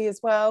 very busy as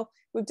well.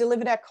 We've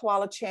delivered our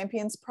Koala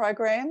Champions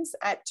programs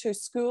at 2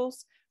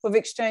 schools. We've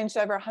exchanged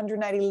over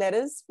 180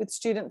 letters with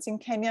students in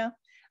Kenya.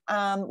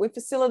 We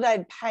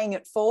facilitated paying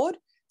it forward.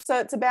 So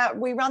it's about,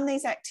 we run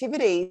these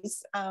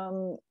activities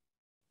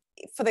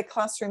for the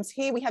classrooms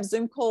here. We have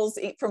Zoom calls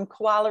from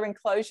koala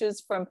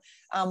enclosures, from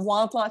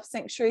wildlife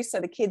sanctuaries, so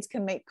the kids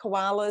can meet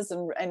koalas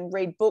and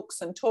read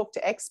books and talk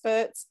to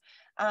experts.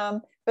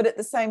 But at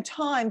the same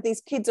time,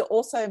 these kids are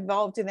also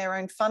involved in their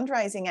own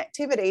fundraising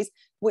activities,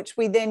 which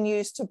we then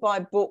use to buy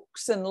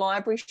books and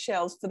library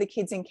shelves for the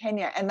kids in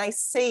Kenya, and they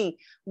see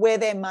where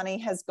their money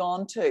has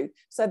gone to.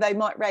 So they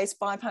might raise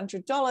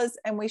 $500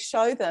 and we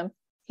show them,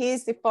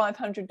 here's the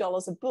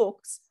 $500 of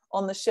books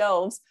on the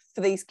shelves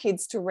for these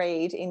kids to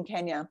read in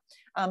Kenya.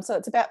 So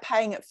it's about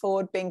paying it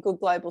forward, being good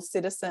global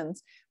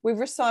citizens. We've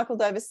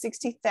recycled over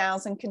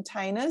 60,000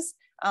 containers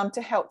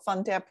to help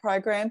fund our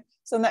program.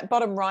 So in that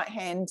bottom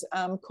right-hand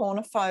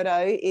corner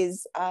photo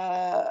is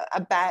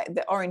a bag,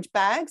 the orange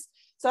bags.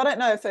 So I don't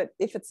know if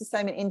it's the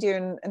same in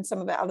India and some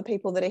of the other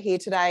people that are here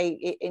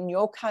today in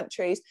your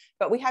countries,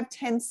 but we have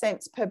 10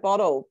 cents per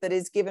bottle that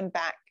is given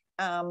back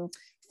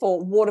for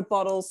water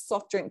bottles,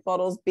 soft drink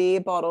bottles, beer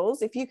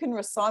bottles. If you can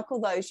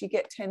recycle those, you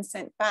get 10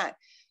 cents back.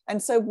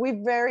 And so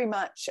we've very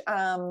much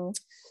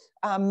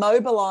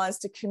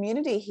mobilised a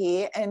community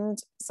here. And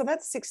so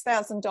that's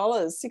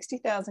 $6,000,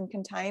 60,000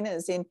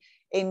 containers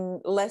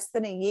in less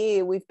than a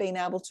year we've been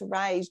able to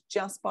raise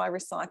just by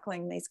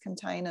recycling these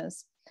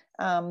containers.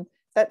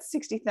 That's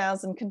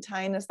 60,000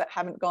 containers that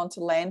haven't gone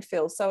to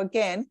landfill. So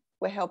again,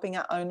 we're helping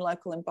our own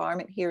local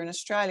environment here in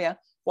Australia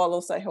while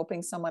also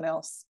helping someone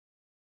else.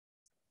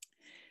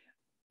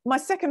 My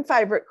second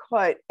favourite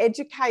quote,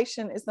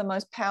 education is the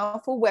most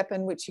powerful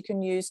weapon which you can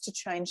use to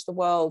change the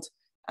world,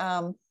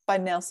 by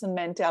Nelson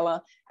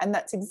Mandela. And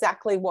that's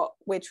exactly what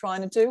we're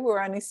trying to do.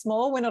 We're only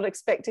small. We're not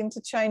expecting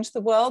to change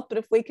the world, but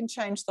if we can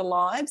change the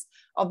lives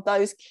of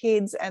those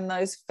kids and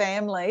those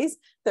families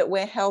that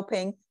we're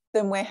helping,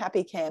 then we're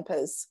happy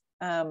campers.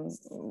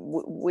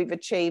 We've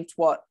achieved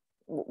what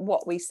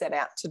we set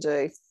out to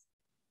do.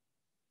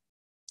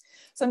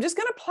 So I'm just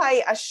going to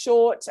play a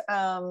short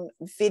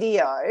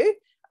video.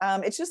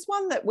 It's just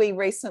one that we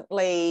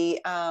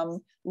recently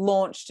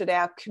launched at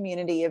our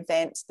community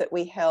event that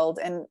we held.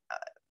 And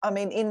I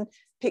mean, in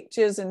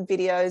pictures and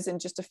videos and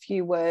just a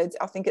few words,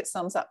 I think it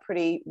sums up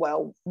pretty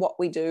well what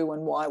we do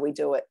and why we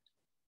do it.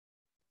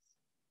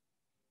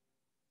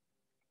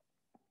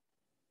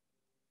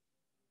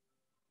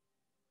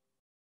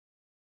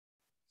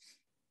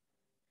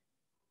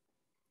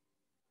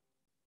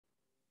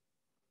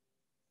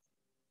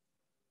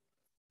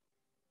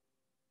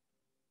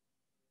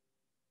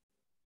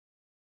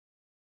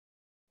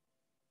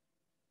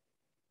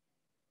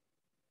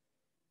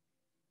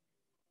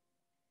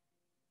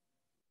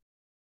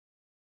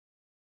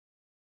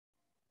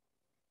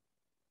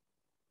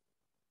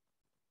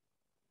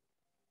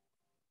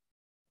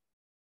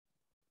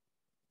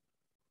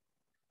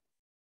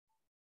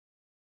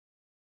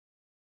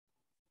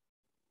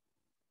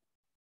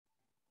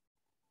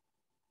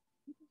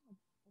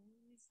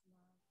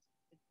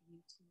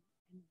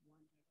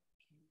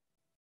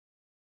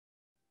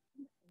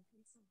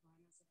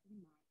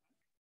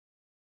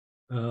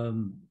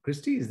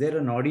 Kristy, is there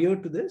an audio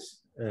to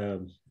this?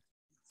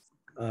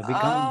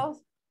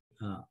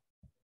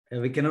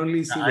 We can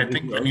only see. I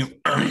think when you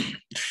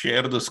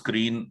share the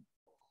screen,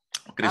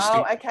 Kristy,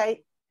 oh,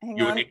 okay.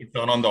 Hang on. You need to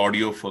turn on the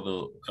audio for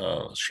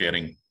the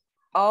sharing.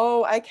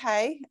 Oh,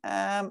 okay.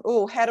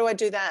 Oh, how do I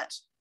do that?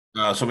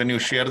 So when you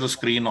share the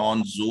screen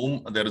on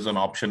Zoom, there is an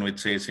option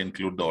which says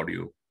include the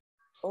audio.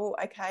 Oh,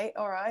 okay.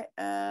 All right.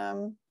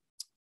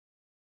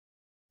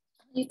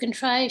 You can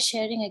try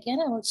sharing again.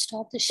 I will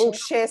stop the share. Oh,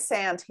 share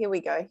sound. Here we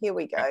go. Here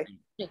we go.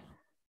 Yeah.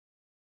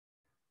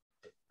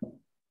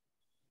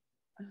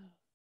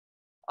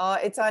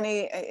 It's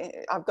only,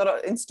 I've got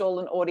to install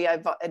an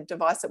audio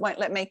device. It won't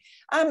let me.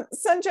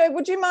 Sanjay,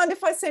 would you mind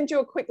if I send you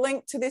a quick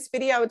link to this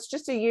video? It's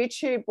just a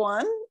YouTube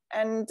one.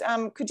 And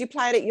could you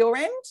play it at your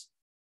end?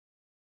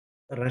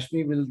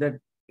 Rashmi, will that,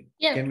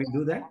 yeah. Can we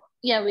do that?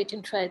 Yeah, we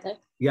can try that.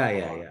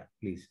 Yeah,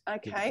 please.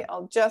 Okay,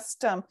 I'll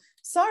just,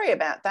 sorry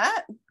about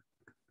that.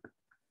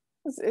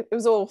 It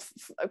was all,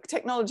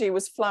 technology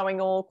was flowing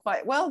all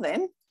quite well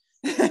then.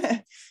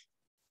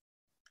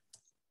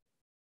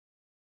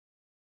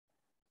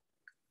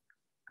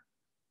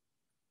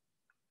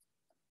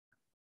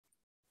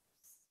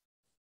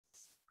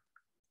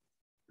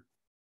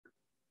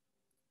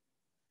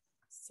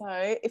 So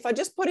if I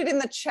just put it in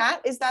the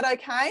chat, is that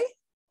okay?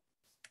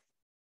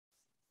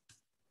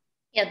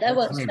 Yeah, that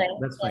works fine.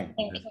 That's fine.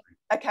 Thank you.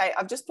 Okay,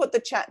 I've just put the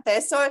chat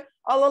there. So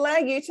I'll allow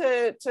you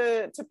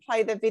to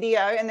play the video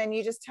and then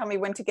you just tell me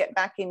when to get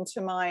back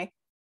into my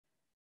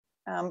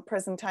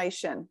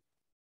presentation.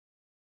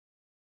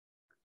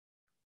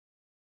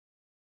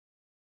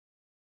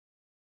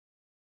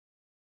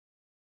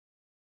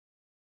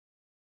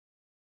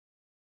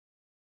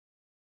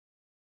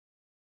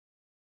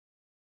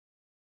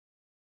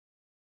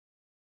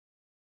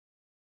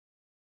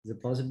 Is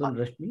it possible,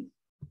 Rashmi?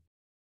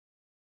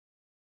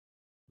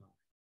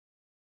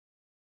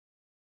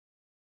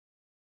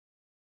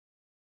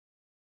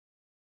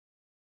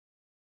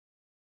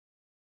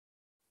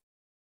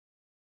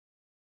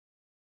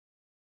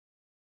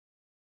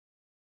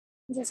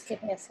 Just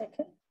give me a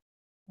second.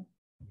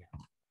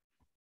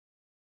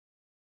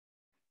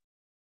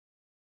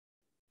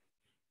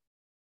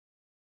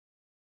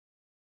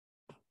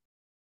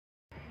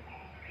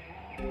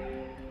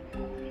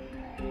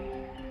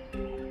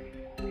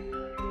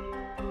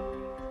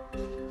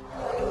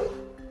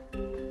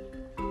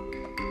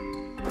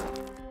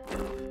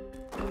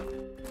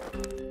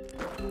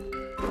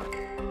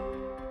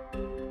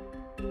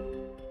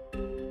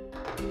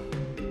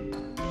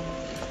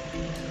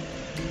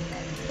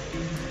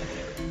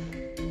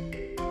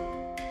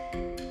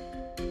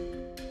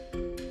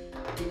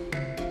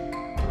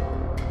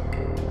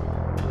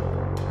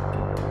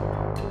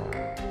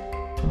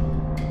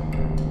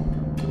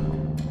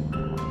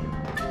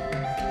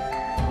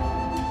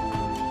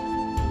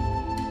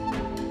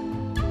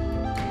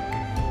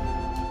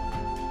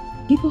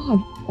 People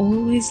have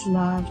always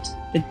loved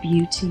the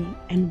beauty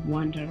and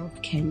wonder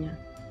of Kenya.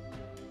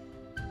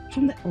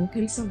 From the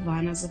open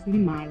savannas of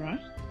Limara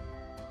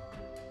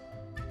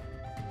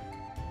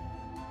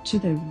to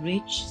the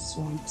rich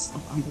swamps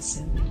of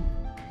Amboseli.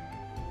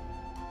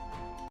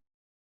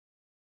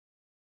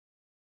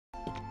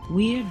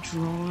 We are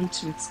drawn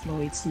to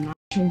explore its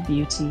natural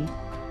beauty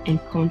and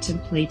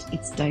contemplate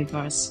its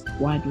diverse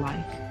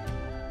wildlife.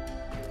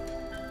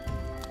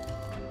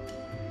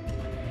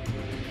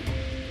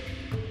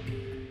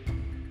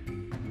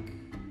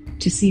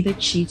 To see the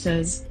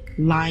cheetahs,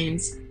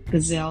 lions,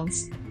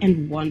 gazelles,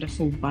 and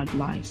wonderful bird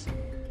life.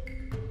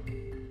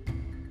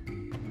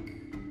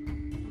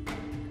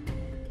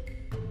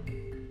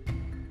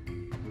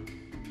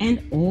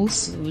 And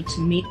also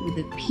to meet with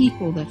the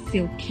people that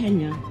fill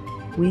Kenya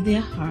with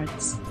their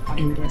hearts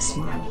and their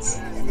smiles,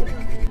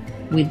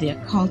 with their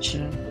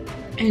culture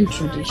and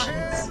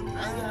traditions.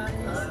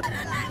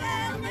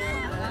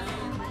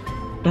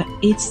 But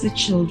it's the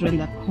children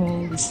that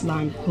call this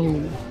land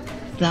home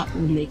that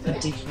will make a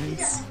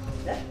difference.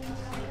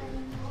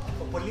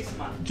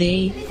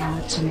 They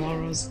are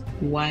tomorrow's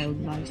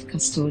wildlife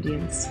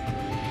custodians.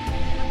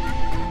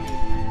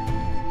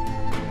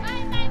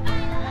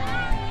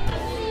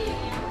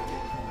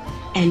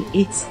 And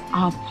it's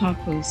our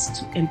purpose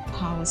to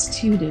empower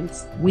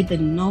students with the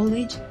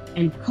knowledge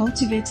and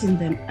cultivating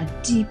them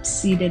a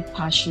deep-seated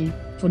passion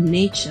for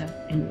nature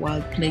and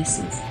wild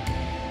places.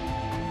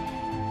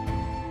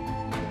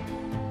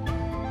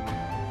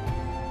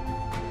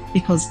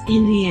 Because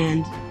in the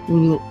end,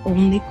 we will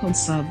only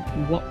conserve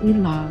what we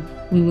love,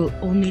 we will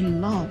only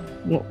love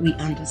what we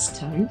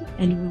understand,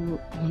 and we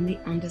will only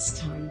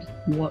understand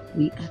what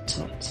we are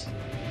taught.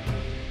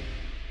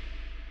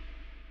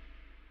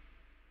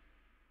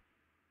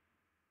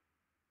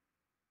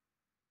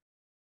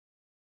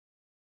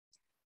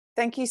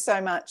 Thank you so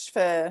much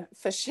for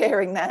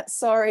sharing that.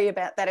 Sorry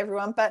about that,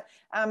 everyone. But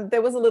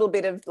there was a little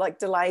bit of like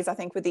delays, I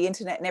think, with the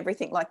internet and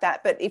everything like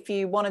that. But if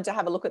you wanted to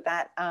have a look at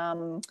that,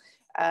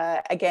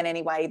 again,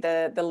 anyway,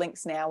 the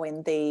link's now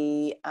in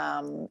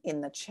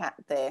the chat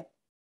there.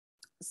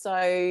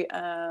 So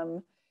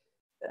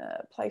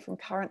play from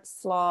current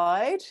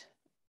slide.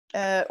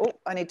 Oh,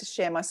 I need to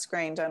share my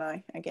screen, don't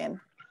I? Again.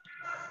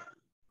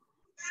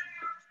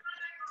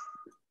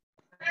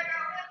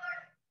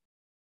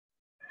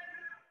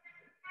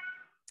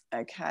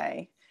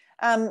 Okay.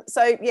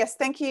 So yes,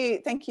 thank you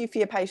for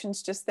your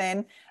patience just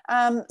then.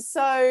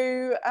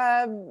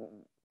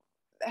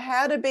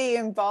 How to be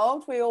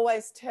involved? We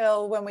always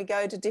tell when we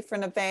go to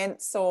different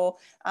events or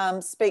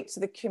speak to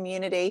the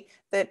community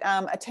that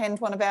attend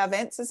one of our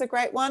events is a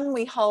great one.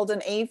 We hold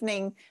an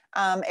evening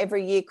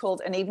every year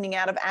called An Evening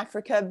Out of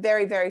Africa,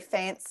 very, very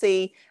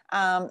fancy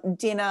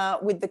dinner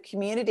with the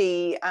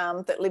community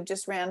that live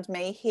just around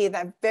me here.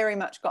 They've very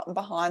much gotten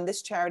behind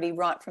this charity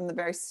right from the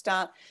very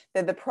start.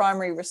 They're the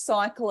primary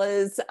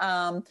recyclers,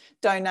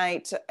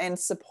 donate and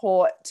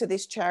support to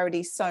this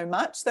charity so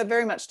much. They've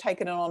very much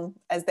taken it on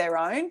as their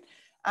own.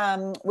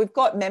 We've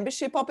got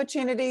membership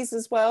opportunities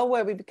as well,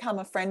 where we become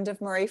a friend of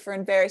Marifa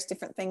and various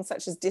different things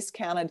such as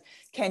discounted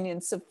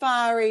Kenyan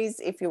safaris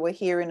if you were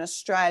here in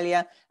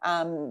Australia,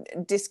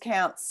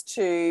 discounts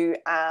to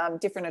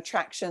different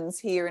attractions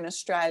here in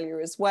Australia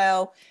as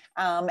well,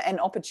 and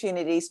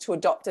opportunities to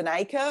adopt an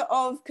acre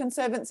of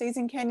conservancies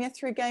in Kenya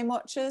through Game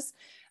Watchers.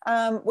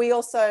 We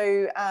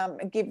also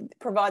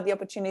provide the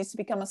opportunities to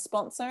become a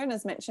sponsor, and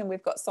as mentioned,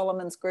 we've got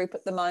Solomon's Group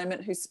at the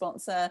moment who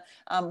sponsor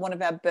one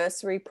of our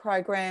bursary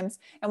programs,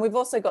 and we've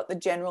also got the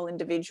general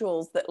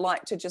individuals that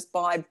like to just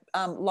buy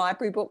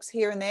library books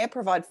here and there,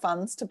 provide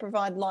funds to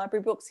provide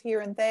library books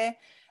here and there.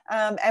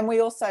 And we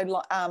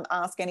also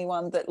ask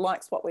anyone that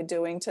likes what we're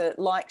doing to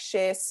like,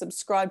 share,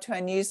 subscribe to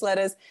our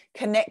newsletters,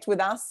 connect with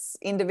us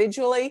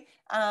individually,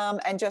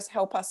 and just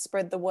help us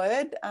spread the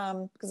word.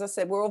 Because I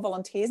said, we're all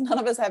volunteers. None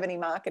of us have any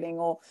marketing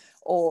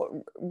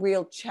or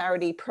real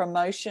charity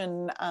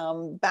promotion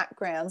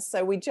backgrounds.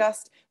 So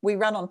we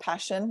run on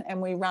passion,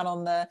 and we run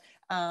on the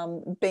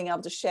being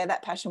able to share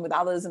that passion with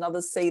others, and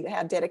others see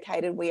how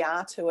dedicated we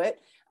are to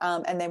it.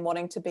 And then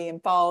wanting to be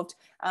involved.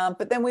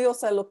 But then we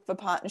also look for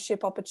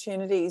partnership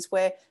opportunities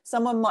where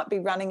someone might be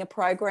running a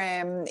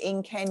program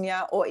in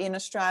Kenya or in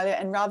Australia,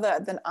 and rather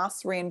than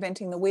us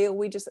reinventing the wheel,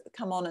 we just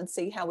come on and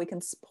see how we can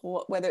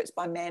support, whether it's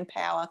by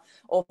manpower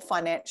or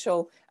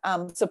financial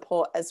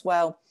support as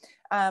well.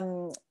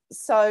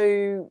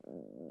 So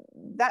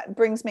that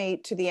brings me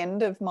to the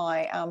end of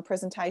my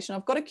presentation.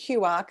 I've got a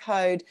QR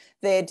code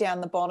there down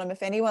the bottom.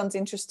 If anyone's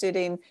interested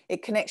in,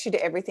 it connects you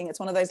to everything. It's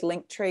one of those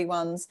Linktree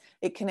ones.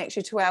 It connects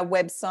you to our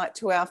website,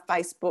 to our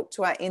Facebook,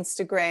 to our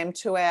Instagram,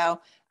 to our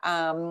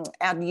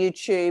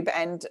YouTube,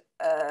 and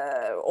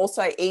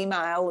also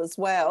email as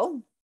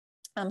well.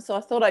 So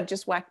I thought I'd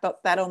just whack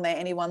up that on there.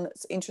 Anyone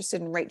that's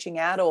interested in reaching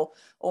out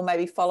or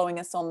maybe following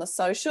us on the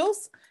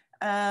socials.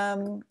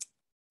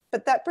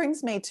 But that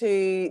brings me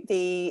to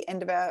the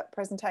end of our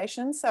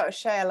presentation. So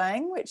Shea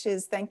Lang, which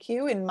is thank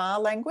you in Ma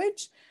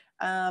language.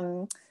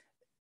 Any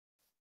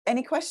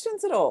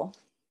questions at all?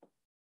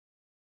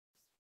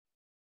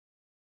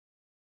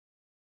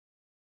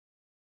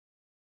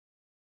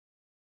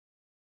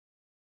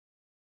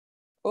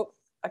 Oh,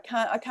 I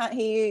can't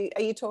hear you.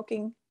 Are you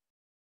talking?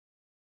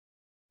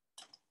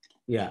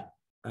 Yeah.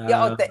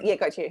 Yeah,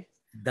 got you.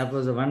 That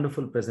was a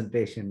wonderful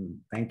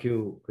presentation. Thank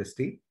you,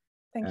 Kristy.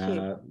 Thank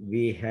you.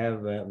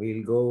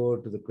 We'll go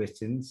to the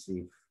questions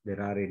if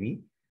there are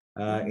any.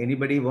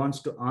 Anybody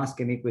wants to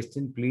ask any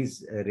question,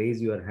 please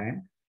raise your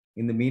hand.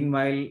 In the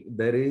meanwhile,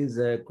 there is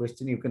a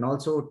question. You can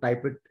also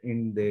type it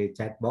in the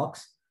chat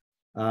box.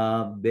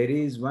 There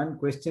is one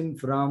question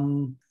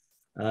from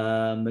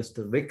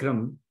Mr.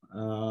 Vikram.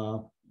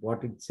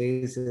 What it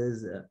says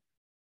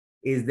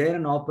is there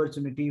an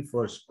opportunity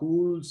for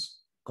schools,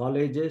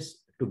 colleges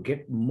to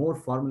get more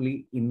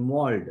formally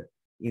involved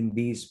in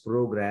these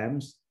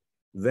programs,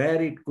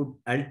 where it could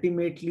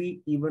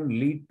ultimately even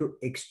lead to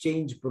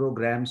exchange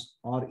programs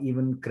or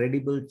even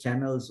credible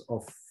channels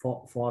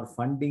for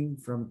funding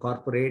from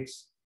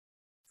corporates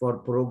for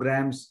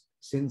programs,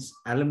 since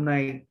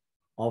alumni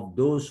of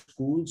those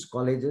schools,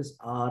 colleges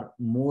are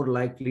more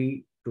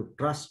likely to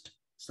trust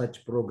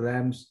such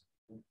programs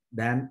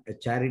than a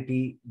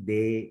charity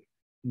they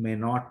may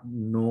not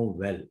know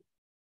well.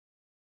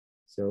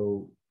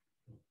 So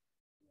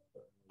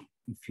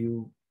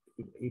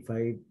if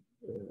I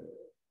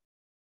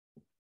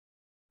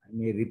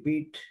may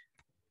repeat,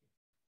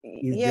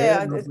 is there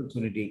an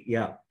opportunity?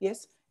 Yeah.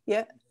 Yes.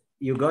 Yeah.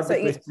 You got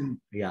the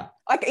question. Yeah.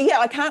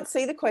 I can't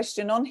see the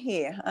question on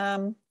here.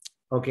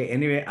 Okay.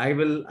 Anyway, I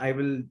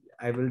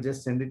will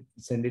just send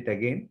it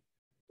again.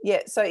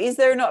 Yeah. So is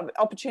there an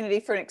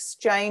opportunity for an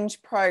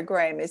exchange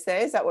program? Is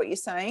that what you're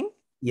saying?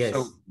 Yes.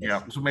 So,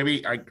 yeah. So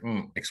maybe I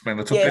can explain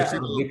that. So,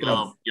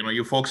 Yeah.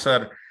 you folks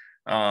are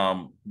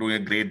doing a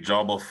great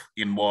job of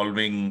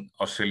involving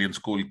Australian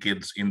school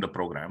kids in the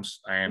programs,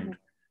 and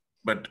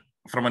but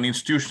from an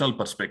institutional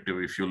perspective,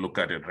 if you look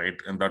at it, right,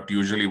 and that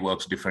usually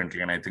works differently.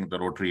 And I think the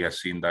Rotary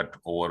has seen that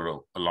over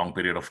a long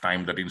period of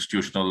time, that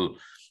institutional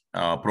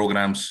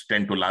programs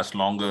tend to last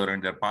longer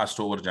and they're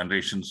passed over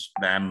generations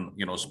than,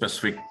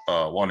 specific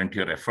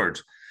volunteer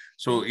efforts.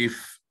 So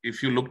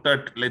if you looked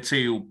at, let's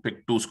say you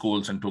pick 2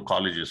 schools and 2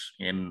 colleges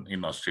in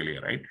Australia,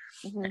 right?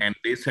 And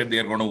they said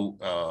they're going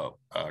to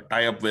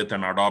tie up with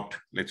and adopt,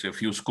 let's say, a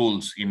few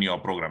schools in your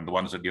program, the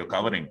ones that you're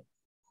covering.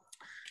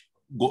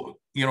 Go,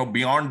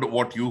 beyond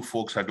what you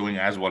folks are doing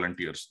as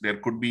volunteers, there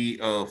could be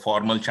a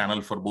formal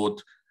channel for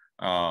both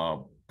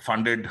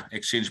funded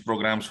exchange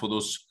programs for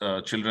those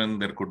children.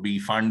 There could be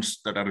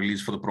funds that are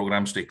released for the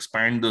programs to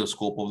expand the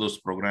scope of those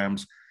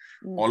programs,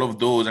 all of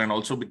those. And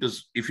also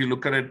because if you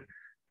look at it,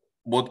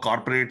 both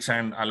corporates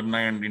and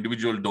alumni and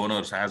individual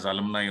donors as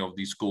alumni of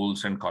these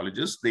schools and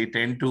colleges, they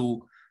tend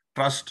to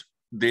trust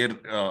their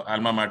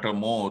alma mater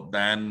more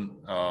than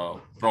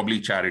probably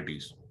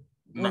charities.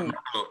 Not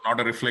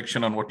a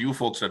reflection on what you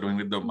folks are doing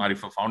with the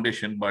Marifa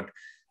Foundation, but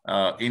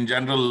in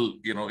general,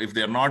 if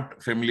they're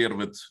not familiar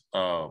with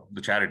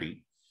the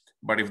charity,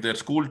 but if their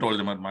school told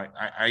them,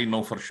 I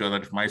know for sure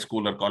that if my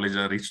school or college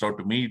reached out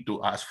to me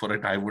to ask for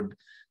it, I would,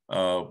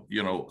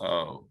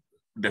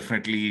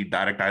 definitely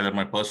direct either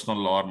my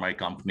personal or my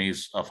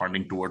company's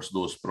funding towards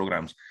those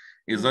programs.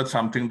 Is that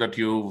something that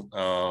you've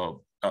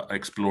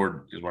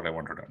explored, is what I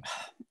wanted to know.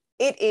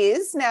 It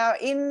is. Now,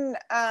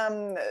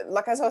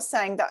 like as I was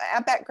saying,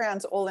 our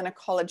background's all in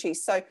ecology.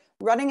 So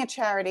running a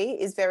charity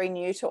is very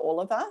new to all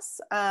of us.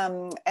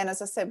 And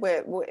as I said,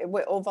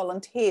 we're all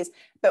volunteers.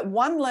 But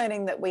one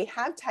learning that we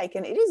have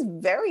taken, it is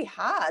very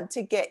hard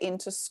to get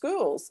into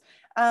schools.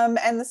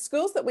 And the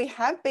schools that we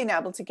have been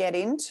able to get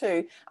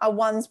into are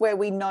ones where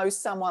we know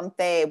someone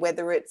there,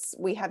 whether it's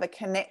we have a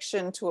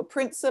connection to a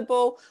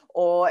principal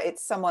or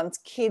it's someone's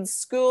kid's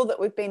school that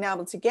we've been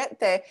able to get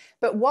there.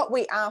 But what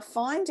we are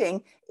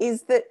finding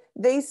is that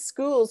these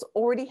schools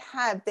already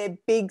have their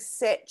big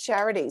set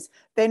charities.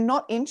 They're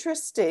not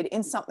interested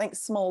in something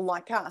small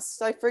like us.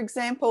 So for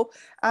example,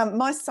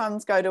 my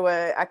sons go to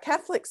a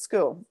Catholic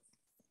school.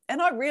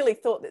 And I really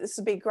thought that this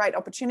would be a great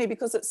opportunity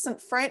because it's St.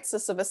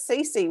 Francis of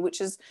Assisi, which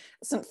is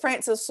St.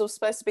 Francis was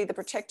supposed to be the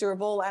protector of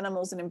all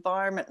animals and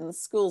environment, and the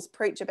schools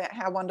preach about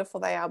how wonderful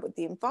they are with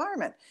the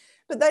environment.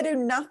 But they do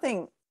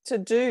nothing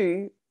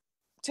to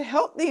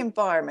help the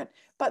environment,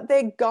 but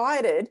they're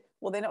guided,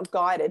 well, they're not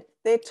guided,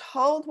 they're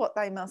told what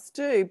they must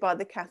do by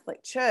the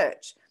Catholic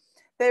Church.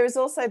 There is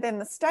also then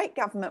the state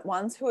government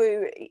ones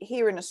who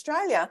here in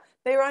Australia,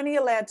 they're only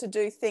allowed to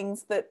do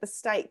things that the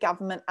state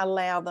government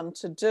allow them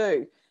to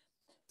do.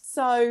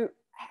 So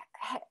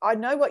I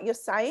know what you're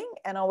saying,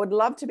 and I would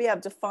love to be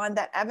able to find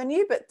that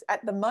avenue, but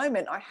at the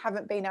moment I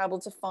haven't been able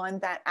to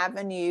find that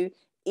avenue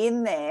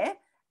in there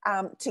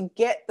to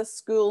get the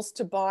schools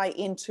to buy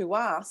into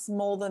us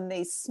more than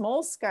these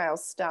small scale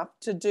stuff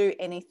to do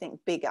anything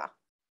bigger.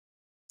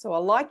 So I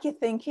like your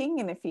thinking,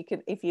 and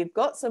if you've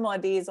got some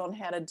ideas on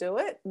how to do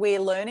it, we're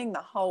learning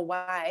the whole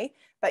way.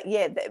 But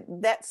yeah,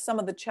 that's some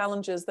of the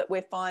challenges that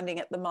we're finding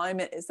at the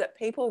moment, is that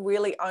people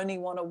really only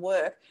want to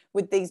work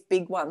with these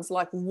big ones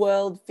like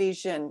World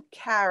Vision,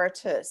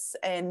 Caritas,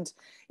 and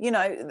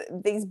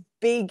these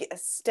big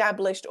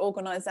established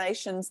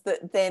organizations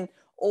that then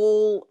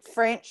all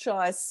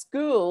franchise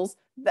schools,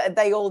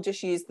 they all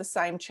just use the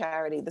same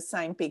charity, the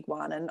same big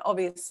one. And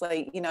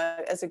obviously,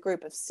 as a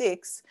group of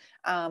 6,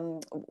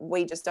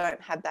 we just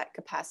don't have that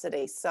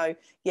capacity. So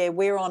yeah,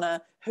 we're on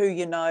a who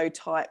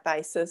type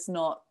basis,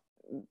 not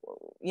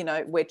you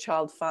know, we're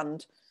Child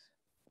Fund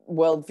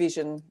World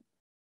Vision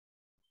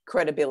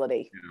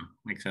credibility. Yeah,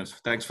 makes sense.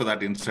 Thanks for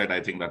that insight.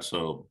 I think that's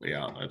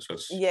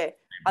that's yeah.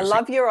 I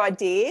love your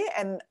idea,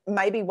 and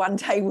maybe one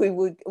day we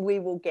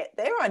will get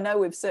there. I know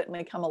we've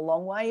certainly come a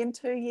long way in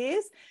 2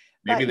 years,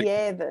 but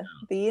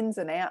the ins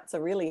and outs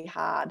are really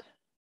hard.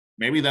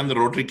 Maybe then the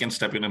Rotary can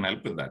step in and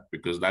help with that,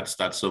 because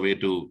that's a way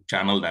to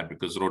channel that,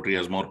 because Rotary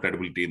has more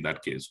credibility in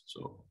that case.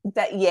 So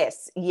that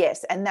yes,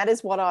 and that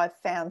is what I've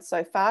found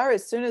so far.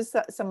 As soon as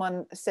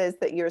someone says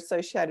that you're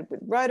associated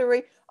with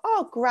Rotary,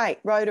 oh great,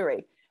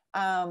 Rotary.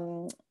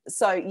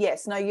 So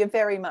yes, no, you're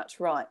very much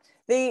right.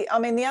 The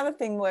other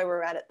thing where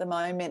we're at the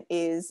moment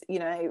is, you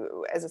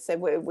know, as I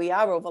said, we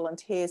are all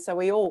volunteers, so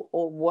we all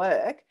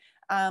work.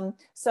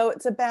 So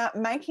it's about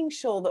making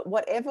sure that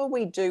whatever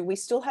we do, we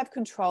still have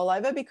control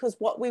over, because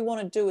what we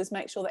want to do is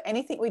make sure that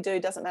anything we do,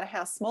 doesn't matter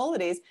how small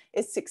it is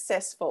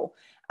successful.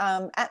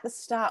 At the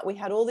start, we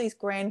had all these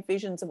grand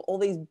visions of all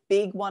these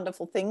big,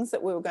 wonderful things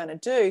that we were going to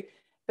do.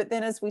 But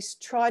then as we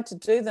tried to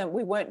do them,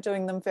 we weren't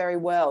doing them very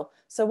well.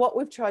 So what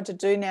we've tried to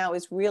do now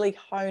is really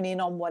hone in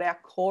on what our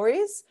core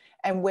is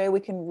and where we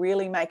can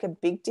really make a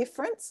big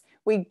difference.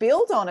 We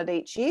build on it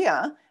each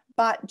year,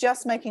 but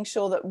just making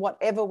sure that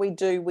whatever we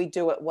do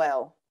it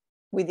well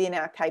within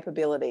our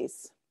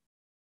capabilities.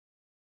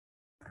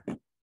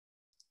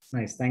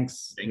 Nice.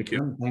 Thanks. Thank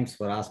you. Thanks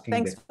for asking.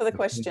 Thanks for the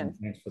question.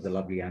 Thanks for the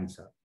lovely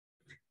answer.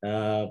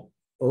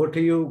 Over to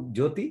you,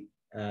 Jyoti.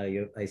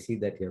 I see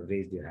that you have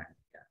raised your hand.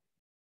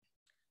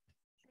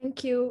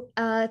 Thank you.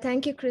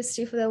 Thank you,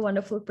 Kristy, for the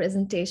wonderful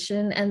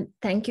presentation. And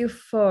thank you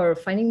for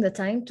finding the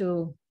time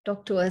to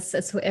talk to us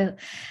as well.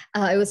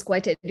 It was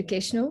quite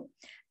educational.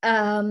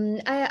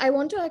 I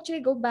want to actually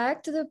go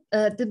back to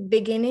the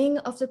beginning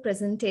of the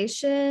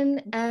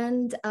presentation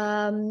and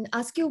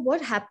ask you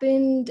what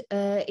happened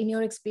in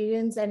your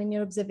experience and in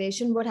your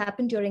observation, what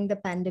happened during the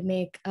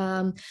pandemic.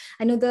 I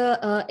know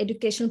the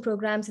educational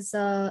programs is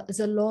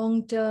a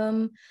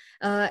long-term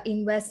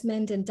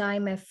investment in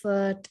time,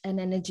 effort, and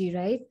energy,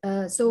 right?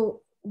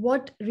 So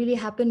what really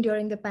happened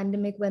during the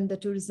pandemic when the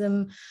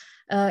tourism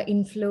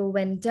inflow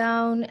went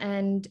down,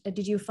 and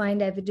did you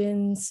find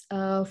evidence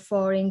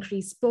for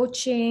increased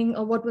poaching,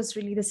 or what was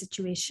really the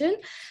situation?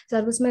 So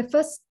that was my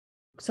first.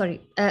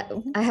 Sorry,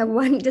 I have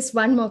just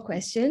one more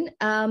question.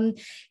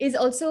 Is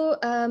also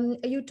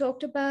you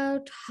talked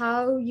about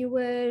how you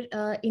were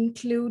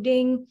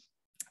including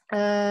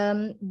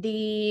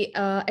the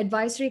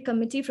advisory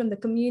committee from the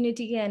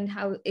community, and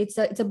how it's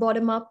a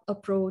bottom-up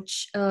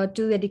approach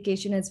to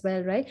education as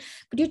well, right?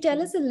 Could you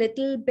tell us a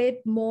little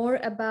bit more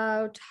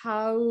about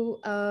how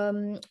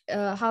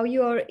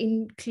you are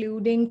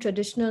including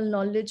traditional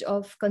knowledge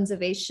of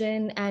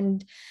conservation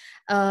and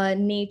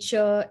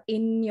nature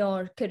in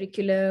your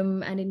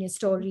curriculum and in your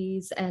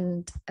stories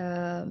and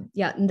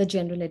in the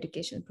general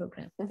education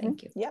program?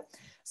 Thank you. Yeah.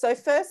 So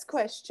first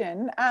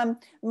question,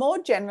 more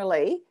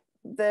generally,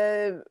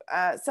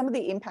 some of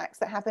the impacts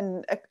that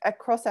happened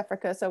across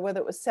Africa, so whether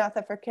it was South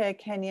Africa,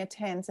 Kenya,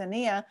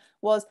 Tanzania,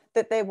 was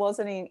that there was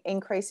an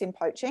increase in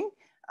poaching.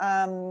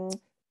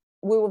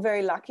 We were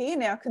very lucky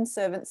in our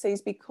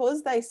conservancies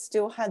because they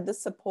still had the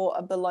support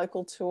of the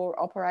local tour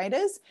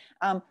operators.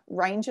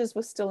 Rangers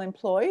were still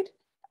employed.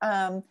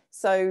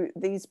 So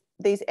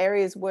these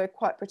areas were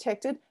quite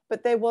protected,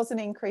 but there was an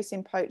increase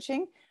in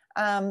poaching.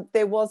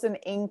 There was an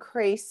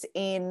increase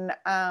in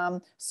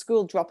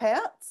school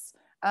dropouts.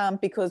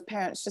 Because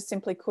parents just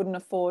simply couldn't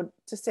afford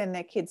to send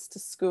their kids to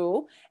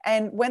school.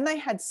 And when they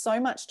had so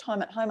much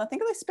time at home, I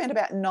think they spent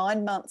about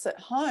 9 months at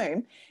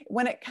home,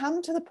 when it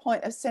came to the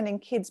point of sending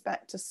kids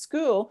back to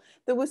school,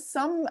 there was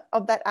some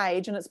of that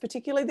age, and it's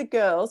particularly the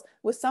girls,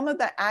 with some of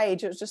that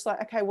age, it was just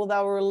like, okay, well,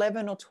 they were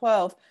 11 or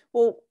 12.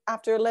 Well,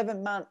 after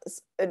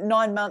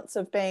 9 months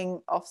of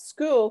being off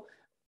school,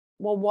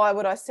 well, why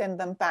would I send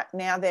them back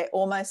now? They're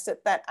almost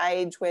at that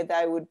age where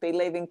they would be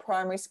leaving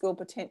primary school,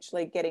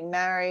 potentially getting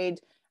married.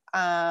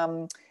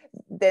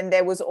 Then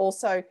there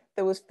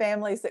was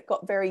families that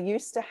got very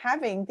used to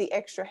having the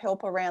extra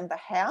help around the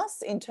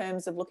house in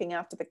terms of looking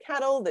after the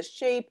cattle, the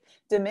sheep,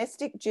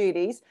 domestic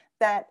duties,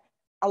 that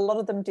a lot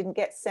of them didn't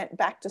get sent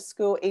back to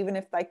school even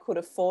if they could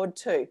afford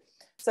to.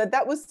 So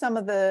that was some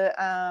of the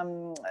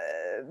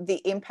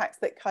impacts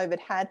that COVID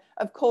had.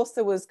 Of course,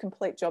 there was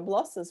complete job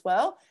loss as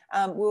well.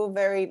 We were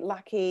very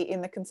lucky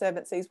in the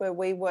conservancies where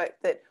we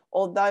worked that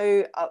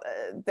although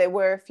there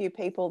were a few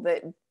people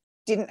that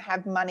didn't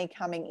have money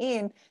coming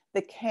in,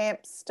 the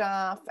camp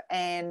staff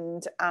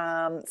and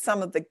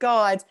some of the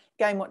guides,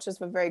 game watchers,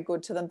 were very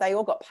good to them. They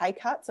all got pay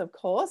cuts, of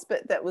course,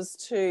 but that was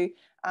to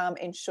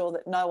ensure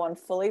that no one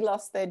fully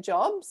lost their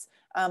jobs,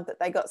 that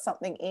they got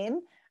something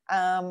in.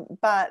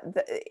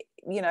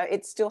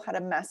 It still had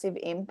a massive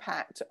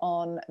impact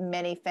on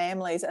many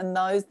families, and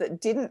those that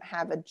didn't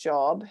have a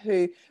job,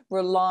 who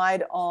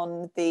relied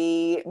on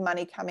the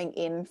money coming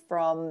in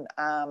from,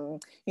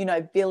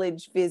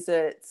 village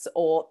visits,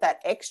 or that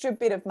extra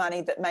bit of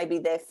money that maybe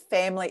their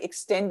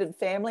extended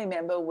family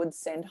member would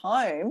send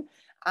home.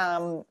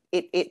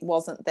 It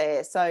wasn't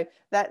there. So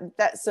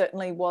that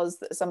certainly was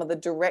some of the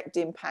direct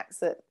impacts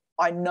that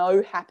I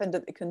know happened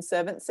at the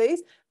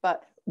conservancies,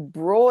 but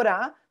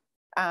broader,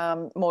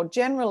 more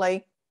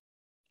generally,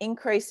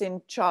 increase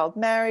in child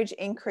marriage,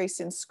 increase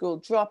in school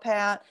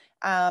dropout,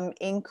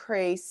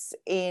 increase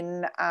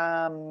in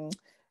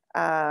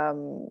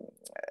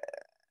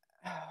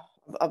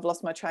I've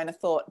lost my train of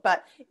thought,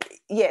 but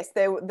yes,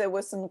 there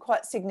were some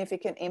quite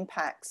significant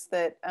impacts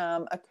that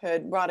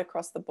occurred right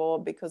across the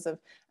board because of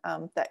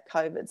that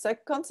COVID. So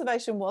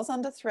conservation was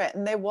under threat,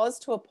 and there was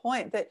to a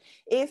point that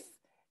if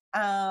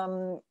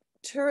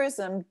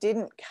tourism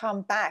didn't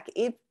come back,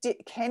 if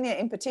Kenya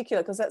in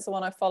particular, because that's the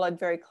one I followed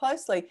very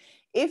closely,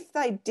 if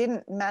they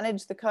didn't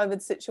manage the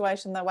COVID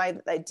situation the way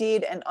that they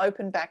did and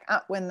open back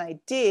up when they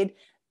did,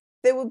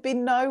 there would be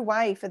no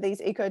way for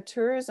these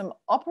ecotourism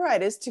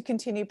operators to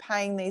continue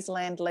paying these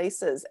land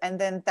leases. And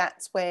then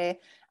that's where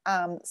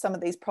some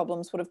of these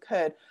problems would have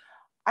occurred.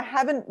 I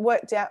haven't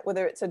worked out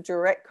whether it's a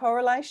direct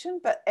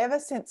correlation, but ever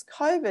since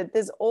COVID,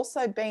 there's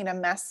also been a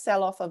mass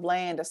sell-off of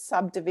land, a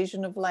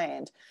subdivision of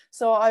land.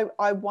 So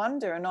I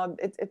wonder, and I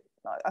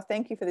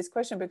thank you for this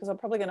question, because I'm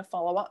probably going to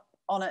follow up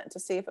on it to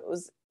see if it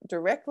was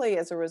directly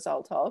as a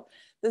result of,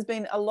 there's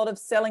been a lot of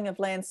selling of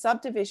land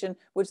subdivision,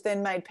 which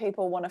then made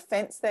people want to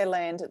fence their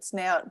land. It's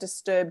now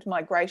disturbed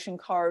migration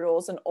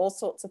corridors and all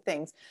sorts of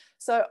things.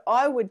 So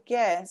I would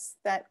guess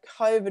that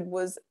COVID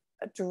was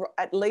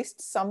at least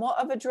somewhat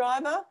of a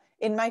driver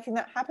in making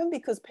that happen,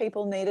 because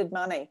people needed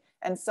money,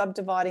 and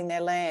subdividing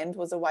their land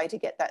was a way to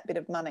get that bit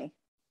of money.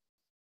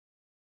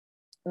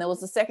 And there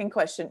was the second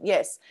question.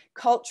 Yes,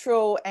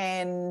 cultural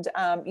and,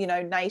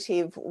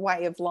 native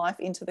way of life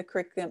into the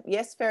curriculum.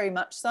 Yes, very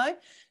much so.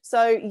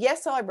 So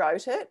yes, I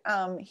wrote it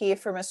here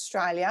from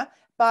Australia,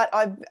 but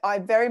I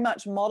very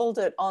much modelled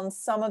it on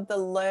some of the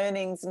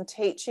learnings and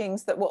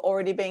teachings that were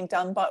already being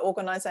done by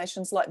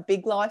organisations like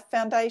Big Life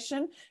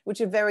Foundation, which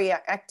are very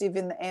active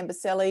in the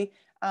Amboseli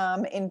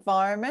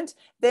environment.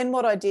 Then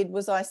what I did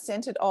was I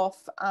sent it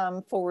off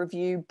for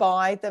review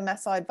by the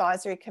Maasai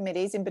advisory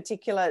committees, in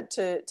particular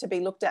to be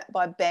looked at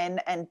by Ben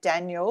and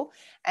Daniel,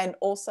 and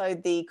also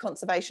the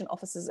conservation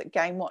officers at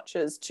Game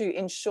Watchers, to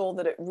ensure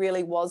that it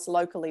really was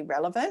locally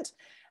relevant.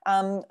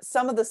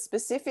 Some of the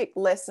specific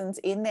lessons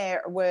in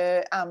there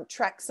were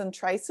tracks and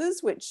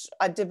traces, which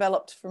I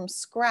developed from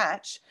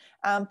scratch.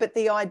 But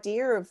the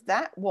idea of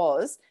that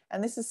was,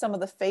 and this is some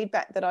of the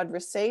feedback that I'd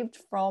received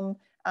from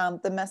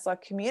the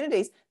Maasai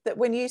communities, that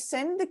when you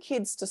send the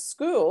kids to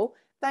school,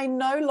 they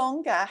no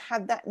longer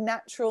have that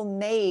natural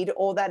need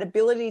or that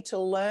ability to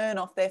learn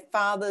off their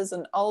fathers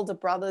and older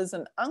brothers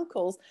and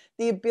uncles,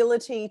 the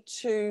ability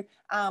to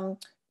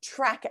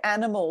track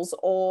animals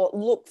or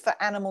look for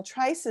animal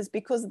traces,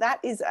 because that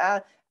is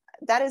a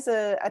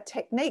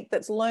technique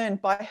that's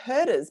learned by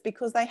herders,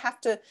 because they have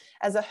to,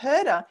 as a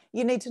herder,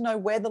 you need to know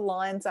where the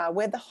lions are,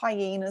 where the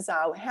hyenas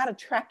are, how to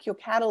track your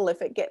cattle if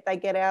they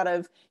get out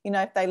of,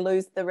 if they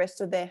lose the rest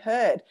of their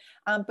herd.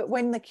 But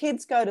when the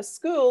kids go to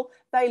school,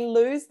 they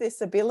lose this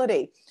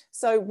ability.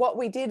 So what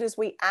we did is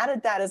we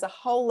added that as a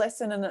whole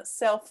lesson in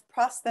itself,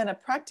 plus then a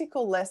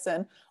practical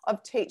lesson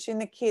of teaching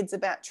the kids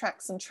about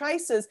tracks and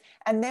traces.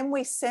 And then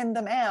we send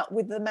them out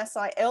with the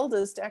Maasai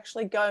elders to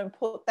actually go and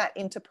put that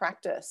into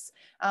practice.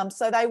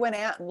 So they went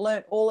out and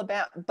learnt all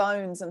about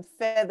bones and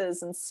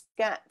feathers and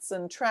scats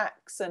and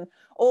tracks and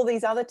all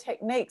these other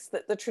techniques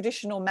that the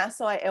traditional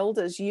Maasai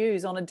elders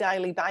use on a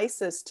daily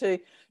basis to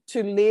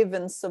live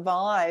and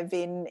survive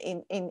in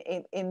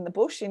the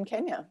bush in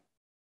Kenya.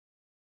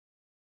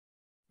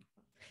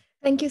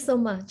 Thank you so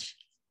much.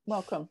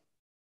 Welcome.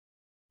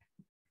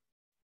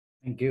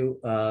 Thank you.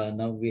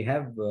 Now we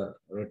have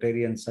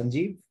Rotarian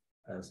Sanjeev.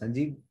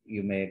 Sanjeev,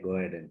 you may go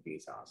ahead and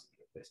please ask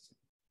your question.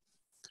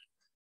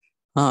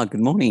 Good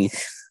morning.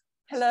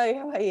 Hello,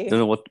 how are you? I don't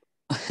know what.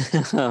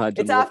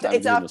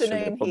 It's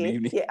afternoon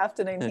here. Yeah,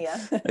 afternoon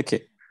here.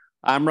 Okay.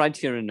 I'm right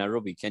here in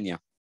Nairobi, Kenya.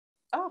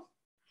 Oh.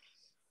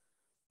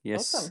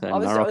 Yes. Awesome.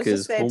 And I was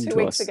just there 2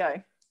 weeks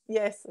ago.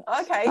 Yes.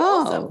 Okay.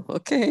 Oh, awesome.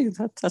 Okay.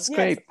 That's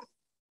great.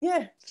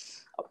 Yeah.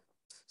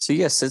 So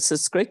yes,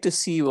 it's great to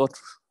see what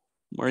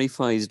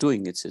Marifa is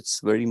doing. It's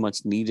very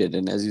much needed,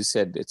 and as you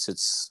said,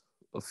 it's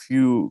a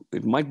few.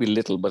 It might be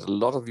little, but a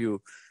lot of you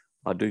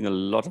are doing a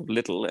lot of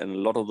little, and a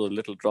lot of those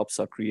little drops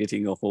are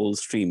creating a whole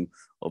stream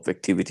of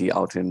activity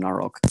out in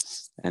Narok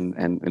and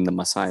in the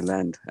Maasai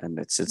land, and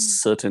it's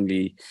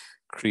certainly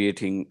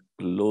creating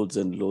loads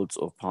and loads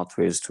of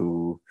pathways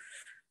to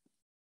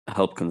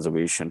help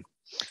conservation.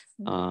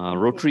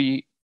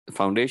 Rotary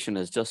Foundation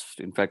has just,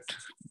 in fact,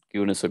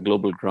 given us a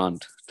global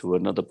grant to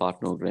another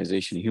partner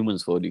organization,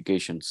 Humans for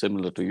Education,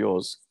 similar to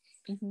yours.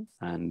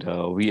 And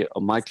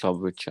my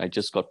club, which I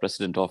just got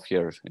president of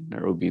here in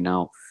Nairobi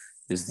now,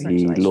 is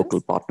the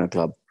local partner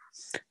club.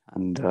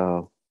 And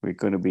we're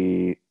going to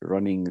be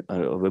running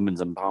a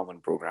women's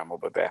empowerment program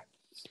over there,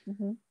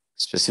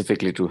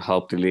 specifically to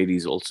help the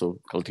ladies also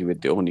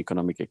cultivate their own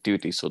economic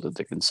activity so that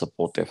they can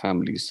support their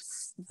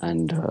families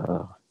and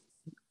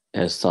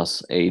as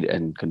thus aid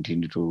and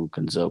continue to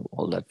conserve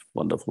all that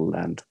wonderful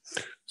land.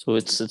 So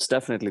it's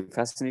definitely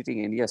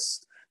fascinating. And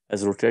yes,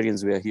 as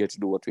Rotarians, we are here to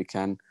do what we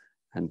can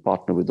and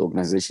partner with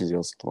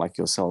organizations like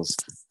yourselves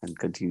and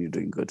continue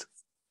doing good.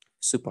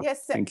 Super.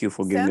 Yes, thank you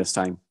for giving us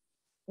time.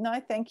 No,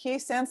 thank you.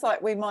 Sounds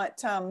like we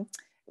might,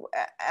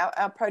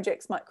 our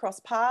projects might cross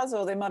paths,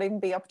 or there might even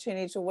be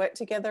opportunity to work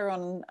together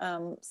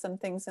on some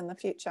things in the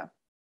future.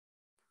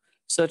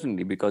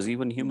 Certainly, because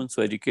even Humans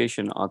for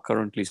Education are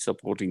currently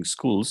supporting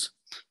schools.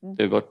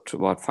 They've got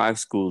about 5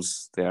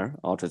 schools there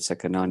out at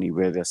Sekanani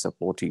where they're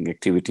supporting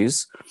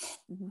activities.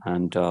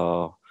 And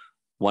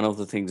one of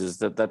the things is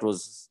that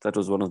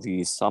was one of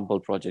the sample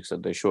projects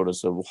that they showed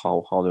us of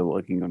how they're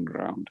working on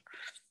ground.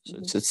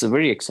 So it's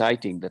very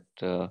exciting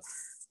that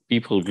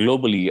people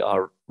globally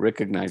are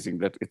recognizing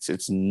that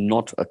it's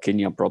not a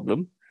Kenya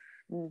problem.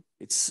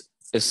 It's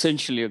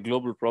essentially a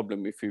global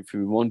problem if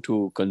we want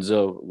to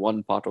conserve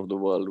one part of the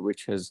world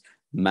which has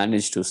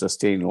managed to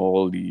sustain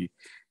all the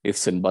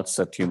ifs and buts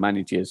that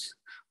humanity has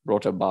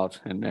brought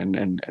about.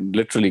 And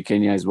literally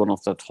Kenya is one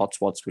of the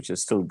hotspots which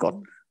has still got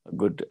a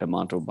good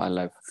amount of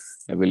wildlife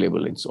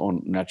available in its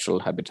own natural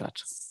habitat.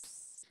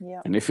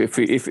 Yeah. And if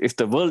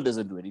the world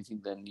doesn't do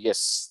anything, then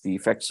yes, the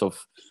effects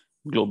of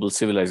global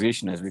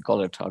civilization, as we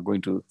call it, are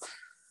going to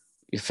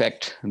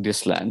affect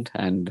this land.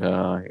 And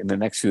in the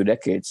next few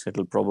decades,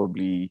 it'll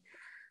probably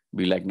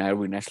be like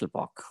Nairobi National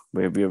Park,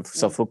 where we have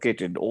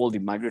suffocated all the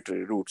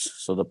migratory routes,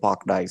 so the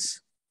park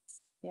dies.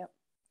 Yep.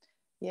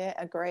 Yeah,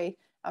 agree.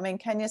 I mean,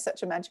 Kenya is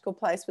such a magical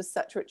place with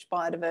such rich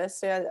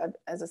biodiversity.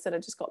 As I said, I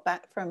just got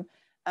back from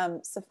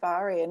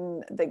safari,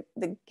 and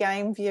the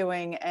game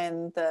viewing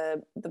and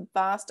the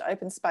vast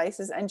open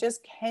spaces, and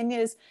just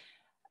Kenya's,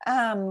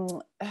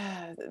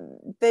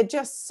 they're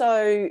just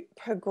so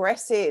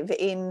progressive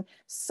in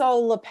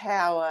solar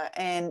power,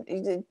 and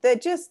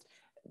it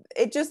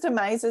just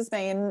amazes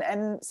me.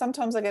 And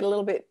sometimes I get a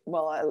little bit, a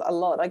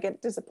lot, I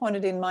get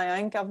disappointed in my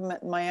own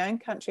government, my own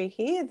country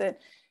here,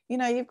 that, you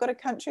know, you've got a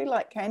country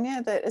like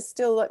Kenya that is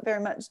still very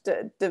much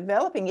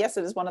developing. Yes,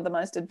 it is one of the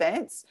most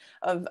advanced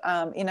of,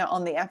 you know,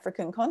 on the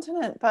African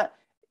continent, but,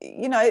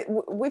 you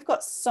know, we've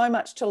got so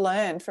much to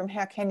learn from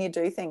how Kenya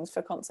do things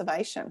for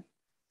conservation.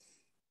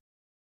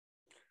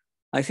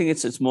 I think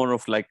it's more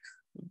of like,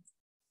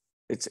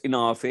 it's in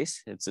our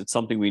face. It's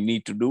something we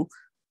need to do.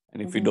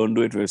 And if we don't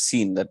do it, we've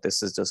seen that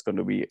this is just going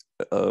to be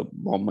a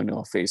bomb in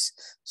our face.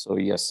 So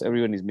yes,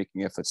 everyone is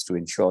making efforts to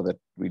ensure that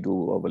we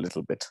do our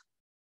little bit.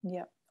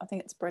 Yeah, I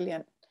think it's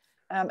brilliant.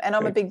 And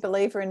I'm a big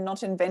believer in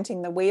not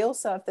inventing the wheel.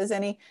 So if there's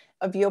any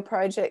of your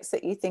projects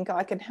that you think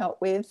I can help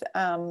with,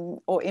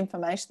 or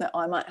information that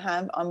I might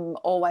have, I'm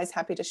always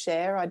happy to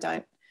share. I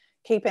don't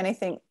keep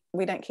anything,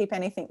 we don't keep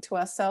anything to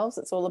ourselves.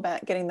 It's all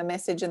about getting the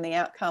message and the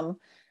outcome.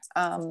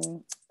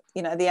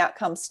 You know, the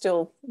outcome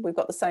still, we've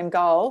got the same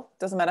goal.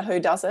 Doesn't matter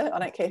who does it. I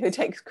don't care who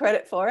takes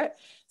credit for it.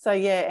 So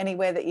yeah,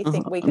 anywhere that you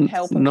think we can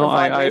help and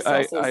provide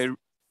resources.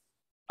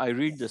 I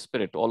read the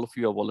spirit. All of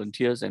you are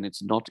volunteers, and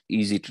it's not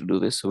easy to do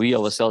this. We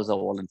ourselves are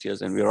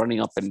volunteers, and we're running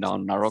up and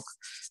down Narok,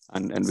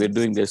 and we're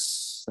doing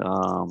this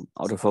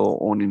out of our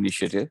own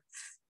initiative.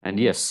 And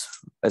yes,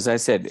 as I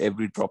said,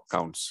 every drop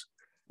counts.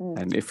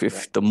 And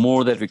if the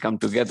more that we come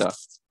together,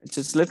 it's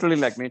just literally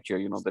like nature,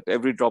 you know, that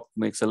every drop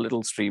makes a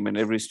little stream, and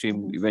every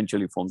stream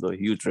eventually forms a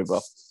huge river.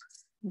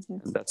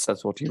 And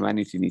that's what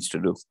humanity needs to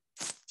do.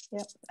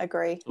 Yep,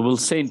 agree. So we'll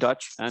stay in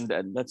touch, and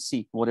let's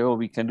see, whatever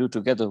we can do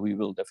together, we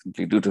will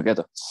definitely do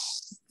together.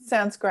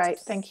 Sounds great.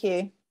 Thank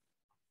you.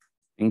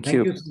 Thank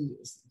you.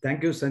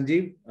 Thank you,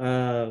 Sanjeev.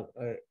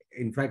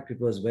 In fact,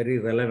 it was very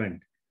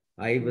relevant.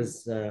 I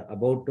was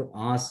about to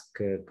ask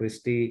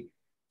Kristy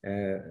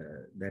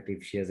that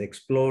if she has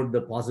explored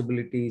the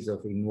possibilities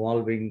of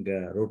involving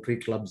Rotary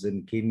clubs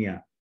in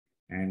Kenya,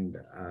 and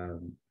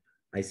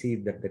I see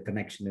that the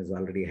connection is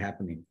already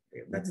happening.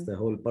 That's the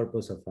whole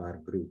purpose of our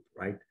group,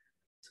 right?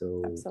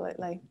 So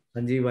absolutely,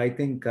 Sanjeev, I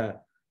think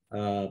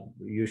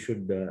you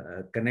should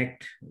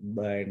connect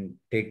and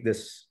take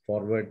this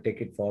forward, take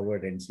it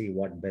forward, and see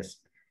what best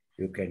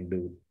you can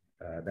do.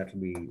 That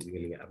will be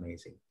really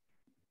amazing.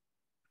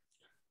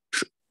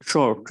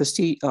 Sure,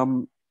 Kristy.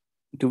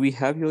 Do we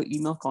have your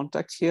email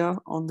contact here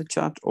on the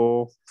chat,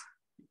 or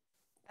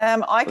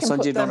I can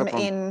put them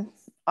in.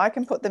 I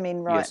can put them in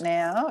right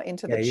now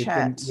into the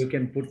chat. You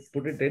can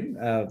put it in.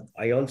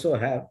 I also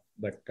have,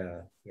 but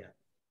yeah.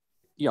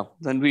 Yeah,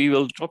 then we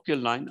will drop your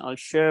line. I'll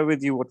share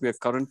with you what we are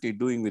currently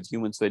doing with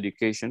Humans for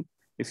Education.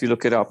 If you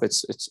look it up,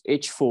 it's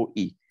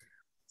H4E.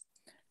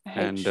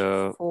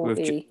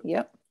 H4E,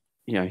 yep.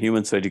 Yeah,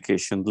 Humans for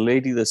Education. The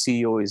lady, the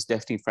CEO, is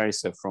Daphne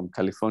Farriser from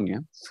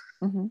California.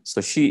 So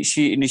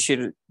she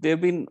initiated,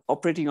 they've been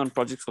operating on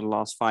projects for the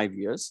last 5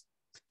 years.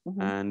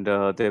 And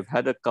they've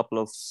had a couple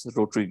of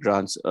Rotary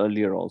grants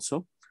earlier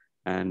also.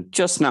 And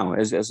just now,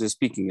 as we're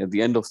speaking, at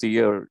the end of the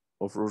year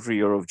of Rotary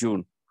Year of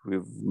June,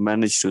 we've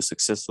managed to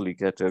successfully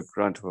get a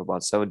grant of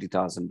about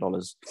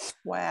 $70,000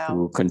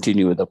 to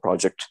continue with the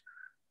project.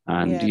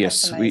 And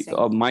yes,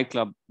 my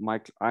club,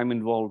 I'm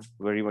involved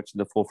very much in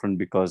the forefront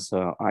because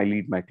I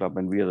lead my club,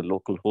 and we are the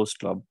local host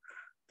club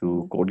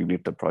to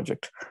coordinate the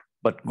project.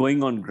 But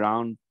going on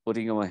ground,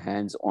 putting our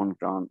hands on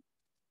ground,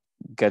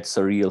 gets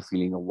a real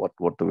feeling of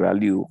what the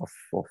value of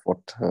what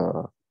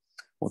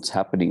what's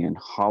happening and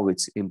how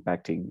it's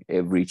impacting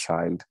every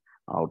child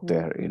out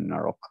there in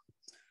Narok.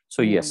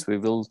 So yes, we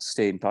will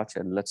stay in touch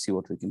and let's see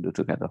what we can do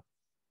together.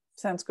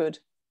 Sounds good.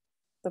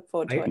 Look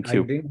forward to it. Thank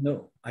you.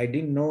 I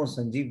didn't know,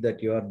 Sanjeev,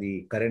 that you are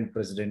the current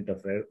president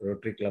of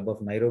Rotary Club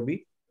of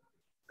Nairobi.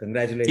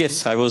 Congratulations.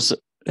 Yes, I was.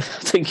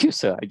 Thank you,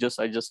 sir. I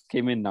just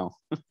came in now.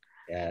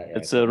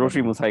 It's a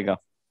Rotary Muthaiga.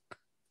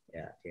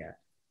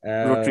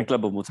 Rotary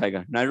Club of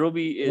Muthaiga.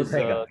 Nairobi is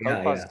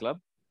Kalpa's club.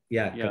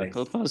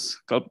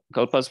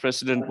 Kalpa's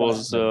president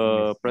was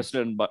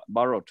President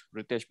Barot,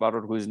 Ritesh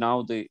Barot, who is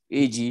now the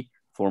AG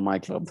for my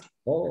club.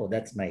 Oh,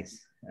 that's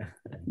nice.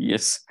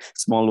 Yes,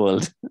 small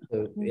world.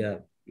 So,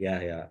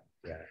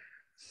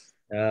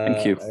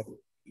 Thank you.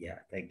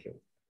 Thank you.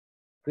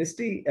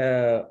 Kristy,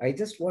 I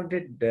just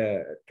wanted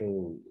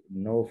to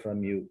know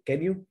from you,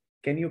 can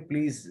you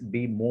please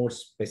be more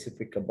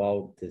specific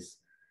about this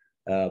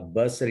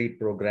bursary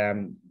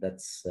program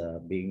that's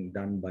being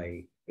done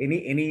by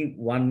any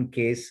one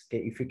case?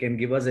 If you can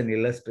give us an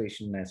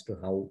illustration as to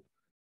how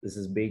this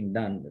is being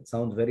done, it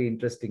sounds very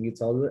interesting.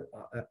 It's always,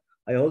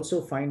 I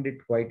also find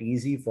it quite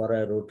easy for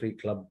a Rotary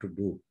Club to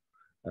do.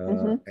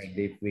 And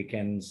if we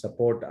can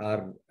support,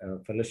 our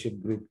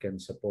fellowship group can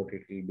support,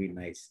 it will be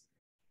nice.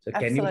 So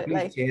can you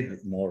please share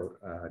more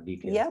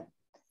details? Yeah.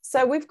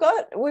 So we've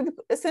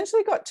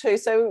essentially got two.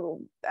 So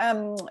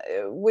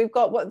we've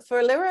got what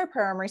for Alero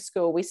Primary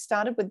School, we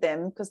started with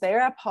them because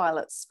they're our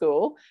pilot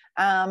school.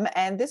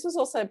 And this was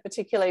also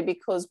particularly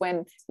because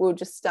when we were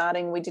just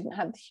starting, we didn't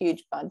have the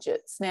huge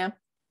budgets. Now,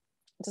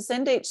 to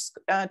send each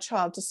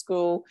child to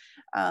school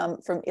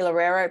from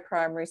Illawarra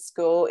Primary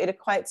School, it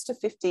equates to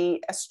 $50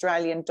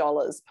 Australian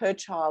per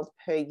child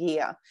per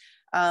year.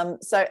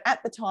 So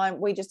at the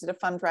time, we just did a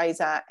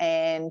fundraiser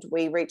and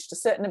we reached a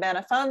certain amount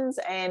of funds,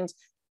 and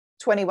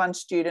 21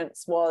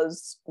 students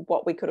was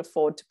what we could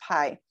afford to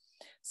pay.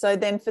 So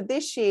then for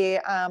this year,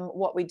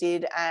 what we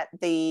did at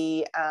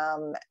the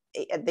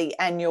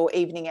annual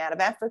Evening Out of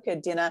Africa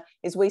dinner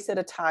is we set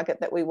a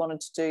target that we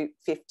wanted to do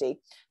 50.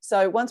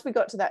 So once we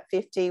got to that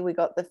 50, we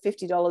got the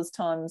 $50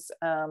 times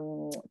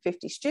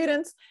 50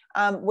 students.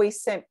 We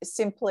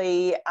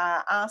simply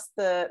asked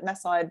the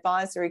Maasai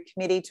Advisory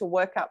Committee to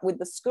work up with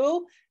the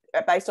school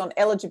based on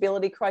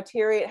eligibility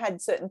criteria. It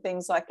had certain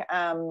things like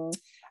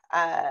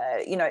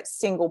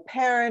single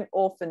parent,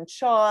 orphan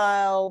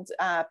child,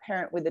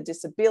 parent with a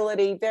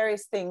disability,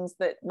 various things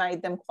that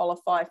made them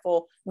qualify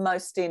for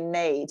most in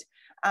need.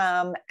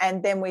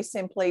 And then we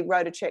simply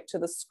wrote a check to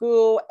the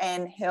school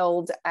and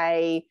held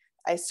a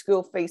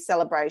school fee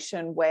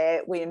celebration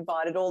where we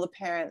invited all the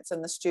parents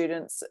and the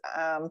students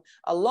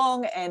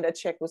along, and a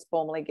check was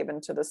formally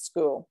given to the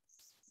school.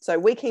 So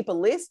we keep a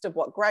list of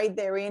what grade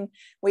they're in.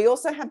 We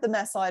also have the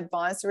Maasai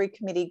Advisory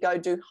Committee go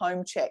do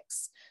home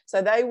checks.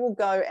 So they will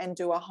go and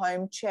do a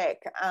home check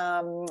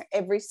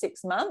every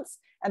 6 months,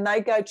 and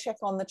they go check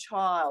on the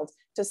child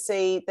to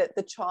see that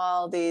the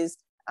child is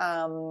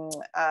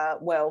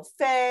well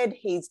fed,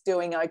 he's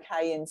doing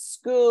okay in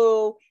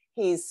school,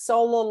 his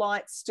solar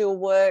light still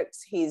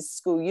works, his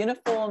school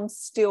uniform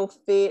still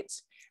fit.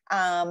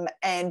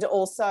 And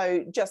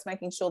also just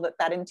making sure that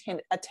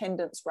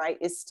attendance rate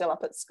is still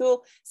up at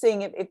school,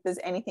 seeing if there's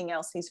anything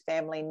else his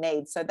family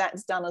needs. So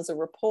that's done as a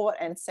report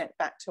and sent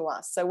back to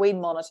us. So we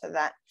monitor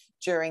that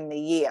during the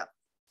year.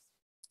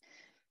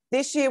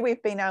 This year,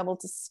 we've been able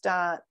to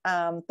start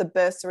the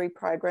bursary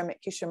program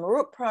at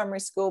Kishamaruk Primary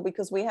School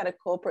because we had a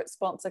corporate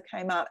sponsor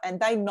came up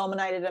and they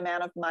nominated an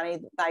amount of money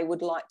that they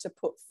would like to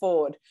put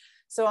forward.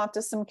 So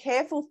after some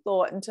careful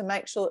thought and to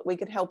make sure that we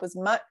could help as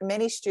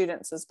many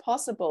students as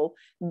possible,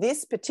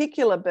 this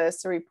particular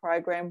bursary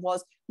program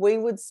was we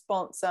would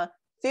sponsor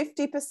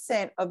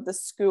 50% of the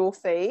school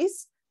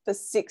fees for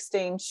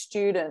 16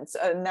 students,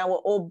 and they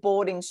were all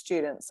boarding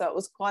students. So it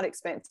was quite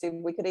expensive.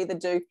 We could either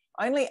do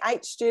only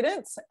 8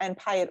 students and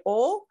pay it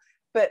all,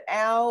 but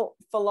our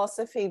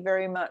philosophy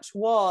very much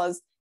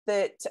was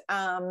that,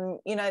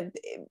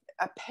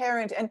 a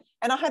parent, and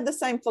I had the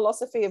same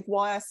philosophy of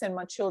why I send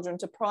my children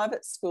to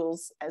private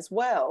schools as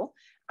well,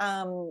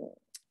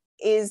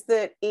 is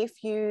that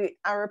if you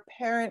are a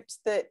parent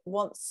that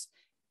wants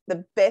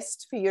the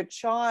best for your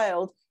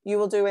child, you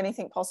will do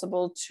anything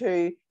possible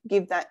to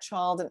give that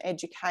child an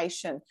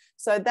education.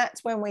 So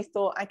that's when we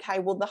thought, okay,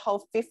 well, the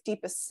whole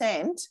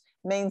 50%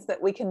 means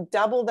that we can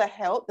double the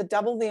help,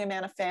 double the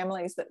amount of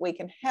families that we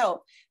can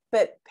help,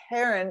 but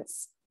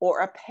parents or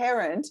a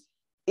parent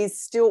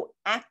is still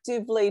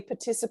actively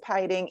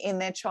participating in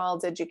their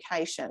child's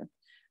education.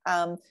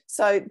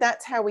 So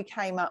that's how we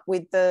came up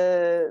with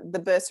the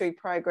bursary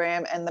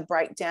program and the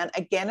breakdown.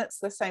 Again, it's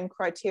the same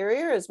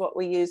criteria as what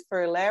we use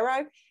for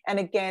Alero. And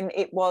again,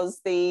 it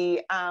was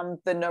the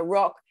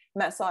Narok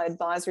Maasai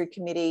Advisory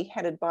Committee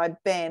headed by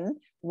Ben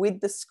with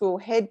the school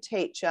head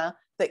teacher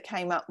that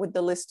came up with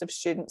the list of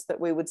students that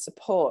we would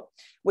support.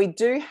 We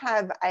do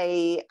have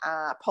a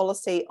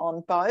policy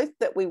on both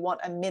that we want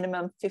a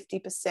minimum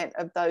 50%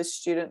 of those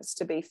students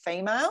to be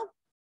female.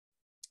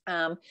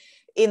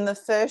 In the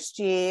first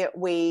year,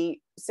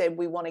 we said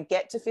we want to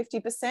get to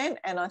 50%,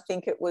 and I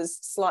think it was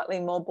slightly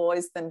more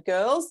boys than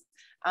girls.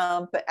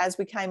 But as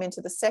we came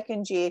into the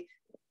second year,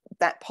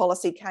 that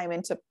policy came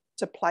into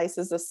place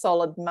as a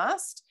solid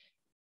must.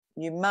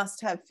 You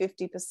must have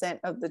 50%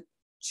 of the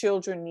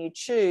children you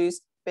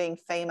choose being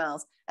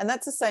females. And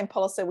that's the same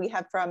policy we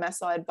have for our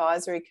Maasai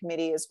Advisory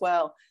Committee as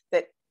well,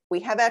 that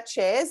we have our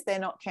chairs, they're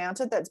not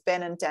counted, that's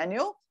Ben and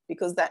Daniel,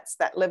 because that's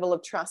that level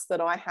of trust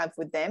that I have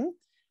with them.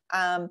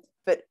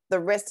 But the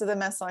rest of the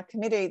Maasai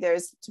Committee, there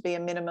is to be a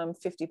minimum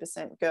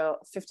 50% girl,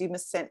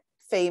 50%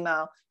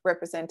 female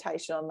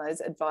representation on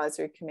those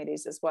advisory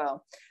committees as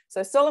well.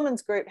 So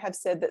Solomon's group have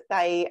said that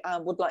they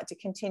would like to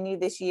continue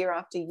this year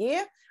after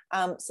year.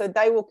 So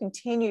they will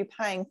continue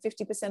paying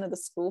 50% of the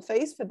school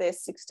fees for their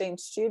 16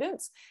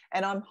 students.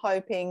 And I'm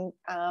hoping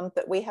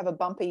that we have a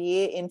bumper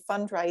year in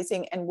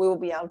fundraising and we'll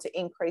be able to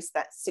increase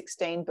that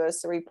 16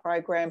 bursary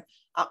program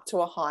up to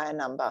a higher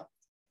number.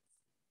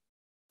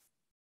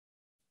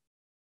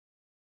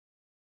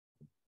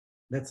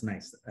 That's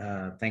nice.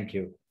 Thank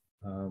you.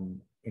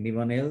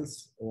 Anyone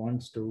else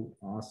wants to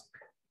ask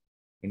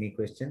any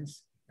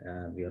questions?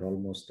 We are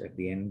almost at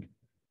the end.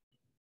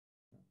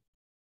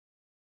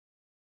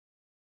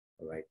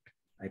 All right.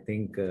 I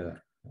think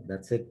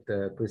that's it,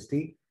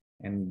 Kristy.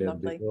 And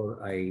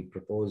before I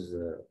propose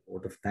a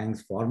vote of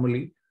thanks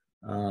formally,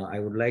 I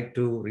would like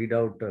to read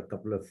out a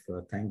couple of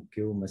thank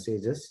you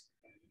messages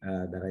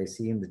that I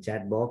see in the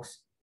chat box.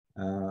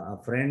 A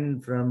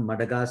friend from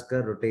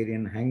Madagascar,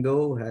 Rotarian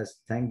Hango,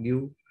 has thanked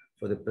you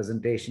for the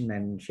presentation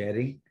and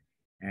sharing.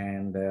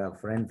 And a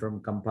friend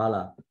from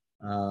Kampala,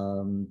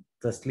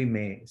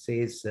 Taslime,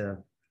 says,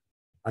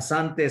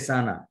 Asante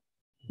Sana,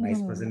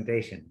 nice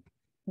presentation.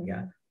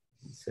 Yeah.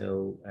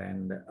 So,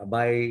 and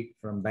Abai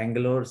from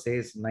Bangalore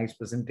says, nice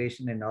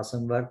presentation and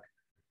awesome work.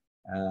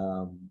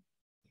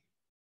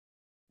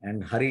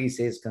 And Hari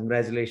says,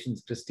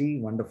 congratulations, Kristy,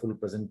 wonderful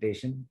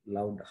presentation.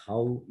 Loved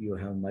how you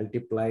have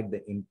multiplied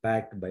the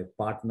impact by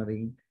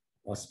partnering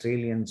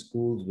Australian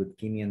schools with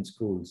Kenyan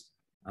schools.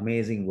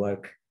 Amazing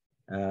work.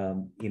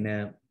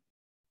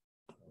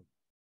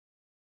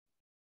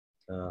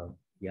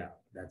 Yeah,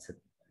 that's it.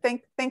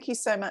 Thank you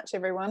so much,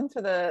 everyone,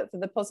 for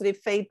the positive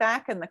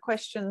feedback and the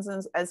questions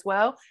as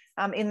well.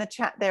 In the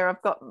chat there,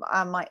 I've got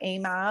my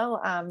email.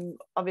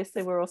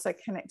 Obviously, we're also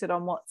connected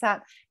on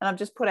WhatsApp, and I've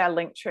just put our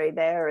link tree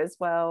there as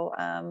well.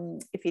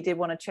 If you did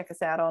want to check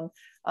us out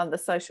on the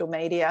social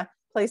media,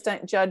 please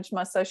don't judge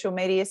my social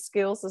media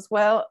skills as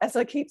well. As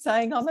I keep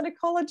saying, I'm an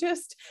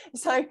ecologist,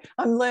 so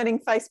I'm learning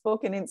Facebook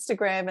and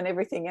Instagram and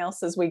everything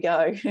else as we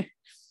go.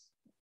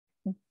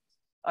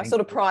 I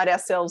sort of pride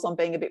ourselves on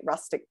being a bit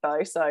rustic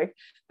though, so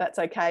that's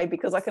okay,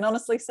 because I can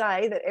honestly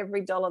say that every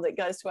dollar that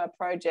goes to our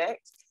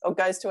project or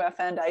goes to our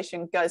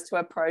foundation goes to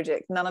our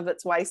project. None of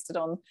it's wasted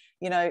on,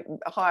 you know,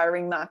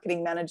 hiring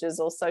marketing managers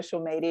or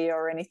social media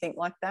or anything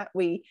like that.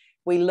 We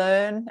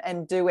learn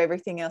and do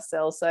everything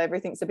ourselves, so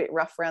everything's a bit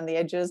rough around the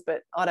edges,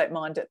 but I don't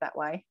mind it that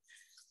way.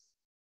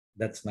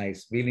 That's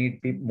nice. We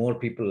need more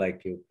people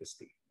like you,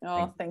 Kristy.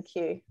 Oh, thank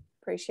you.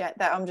 Appreciate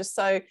that. I'm just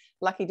so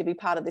lucky to be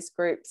part of this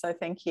group, so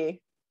thank you.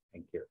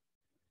 Thank you.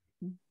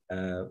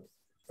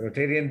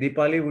 Rotarian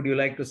Deepali, would you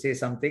like to say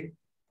something?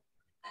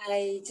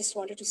 I just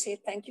wanted to say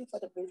thank you for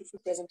the beautiful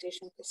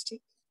presentation,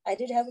 Kristy. I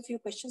did have a few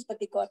questions, but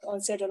they got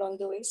answered along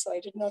the way, so I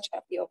did not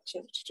have the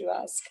opportunity to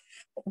ask.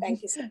 But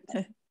thank you so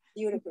much.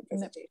 Beautiful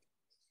presentation.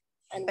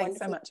 And thanks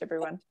so much,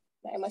 everyone.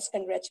 I must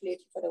congratulate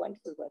you for the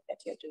wonderful work that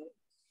you're doing.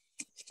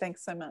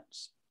 Thanks so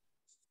much.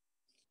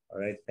 All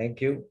right, thank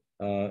you.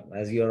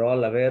 As you're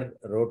all aware,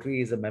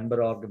 Rotary is a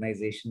member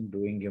organization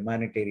doing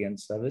humanitarian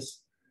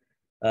service.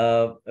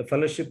 A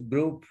fellowship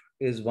group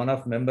is one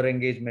of member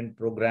engagement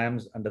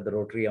programs under the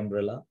Rotary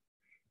umbrella.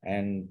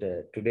 And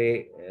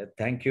today,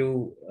 thank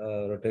you,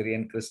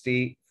 Rotarian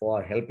Kristy,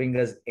 for helping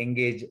us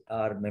engage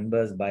our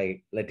members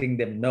by letting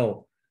them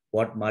know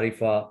what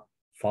Marifa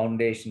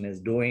Foundation is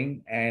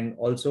doing, and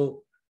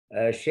also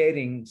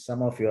sharing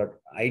some of your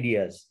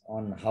ideas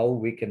on how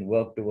we can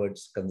work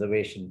towards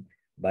conservation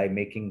by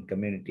making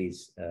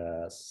communities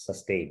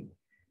sustain.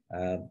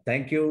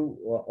 Thank you,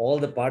 all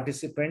the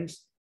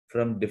participants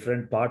from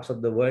different parts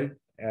of the world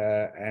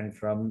and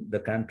from the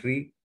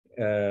country,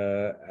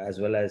 as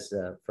well as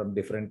from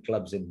different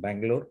clubs in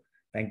Bangalore.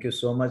 Thank you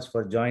so much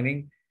for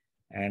joining.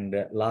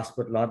 And last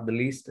but not the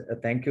least,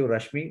 thank you,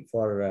 Rashmi,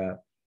 for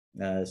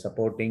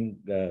supporting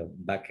the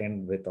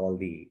backend with all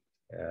the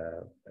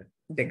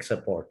tech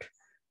support.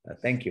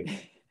 Thank you.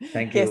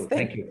 Thank you. Yes,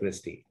 thank you,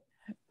 Kristy.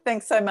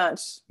 Thanks so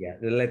much. Yeah,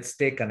 let's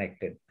stay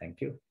connected.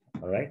 Thank you.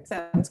 All right.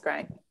 Sounds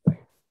great.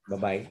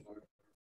 Bye-bye.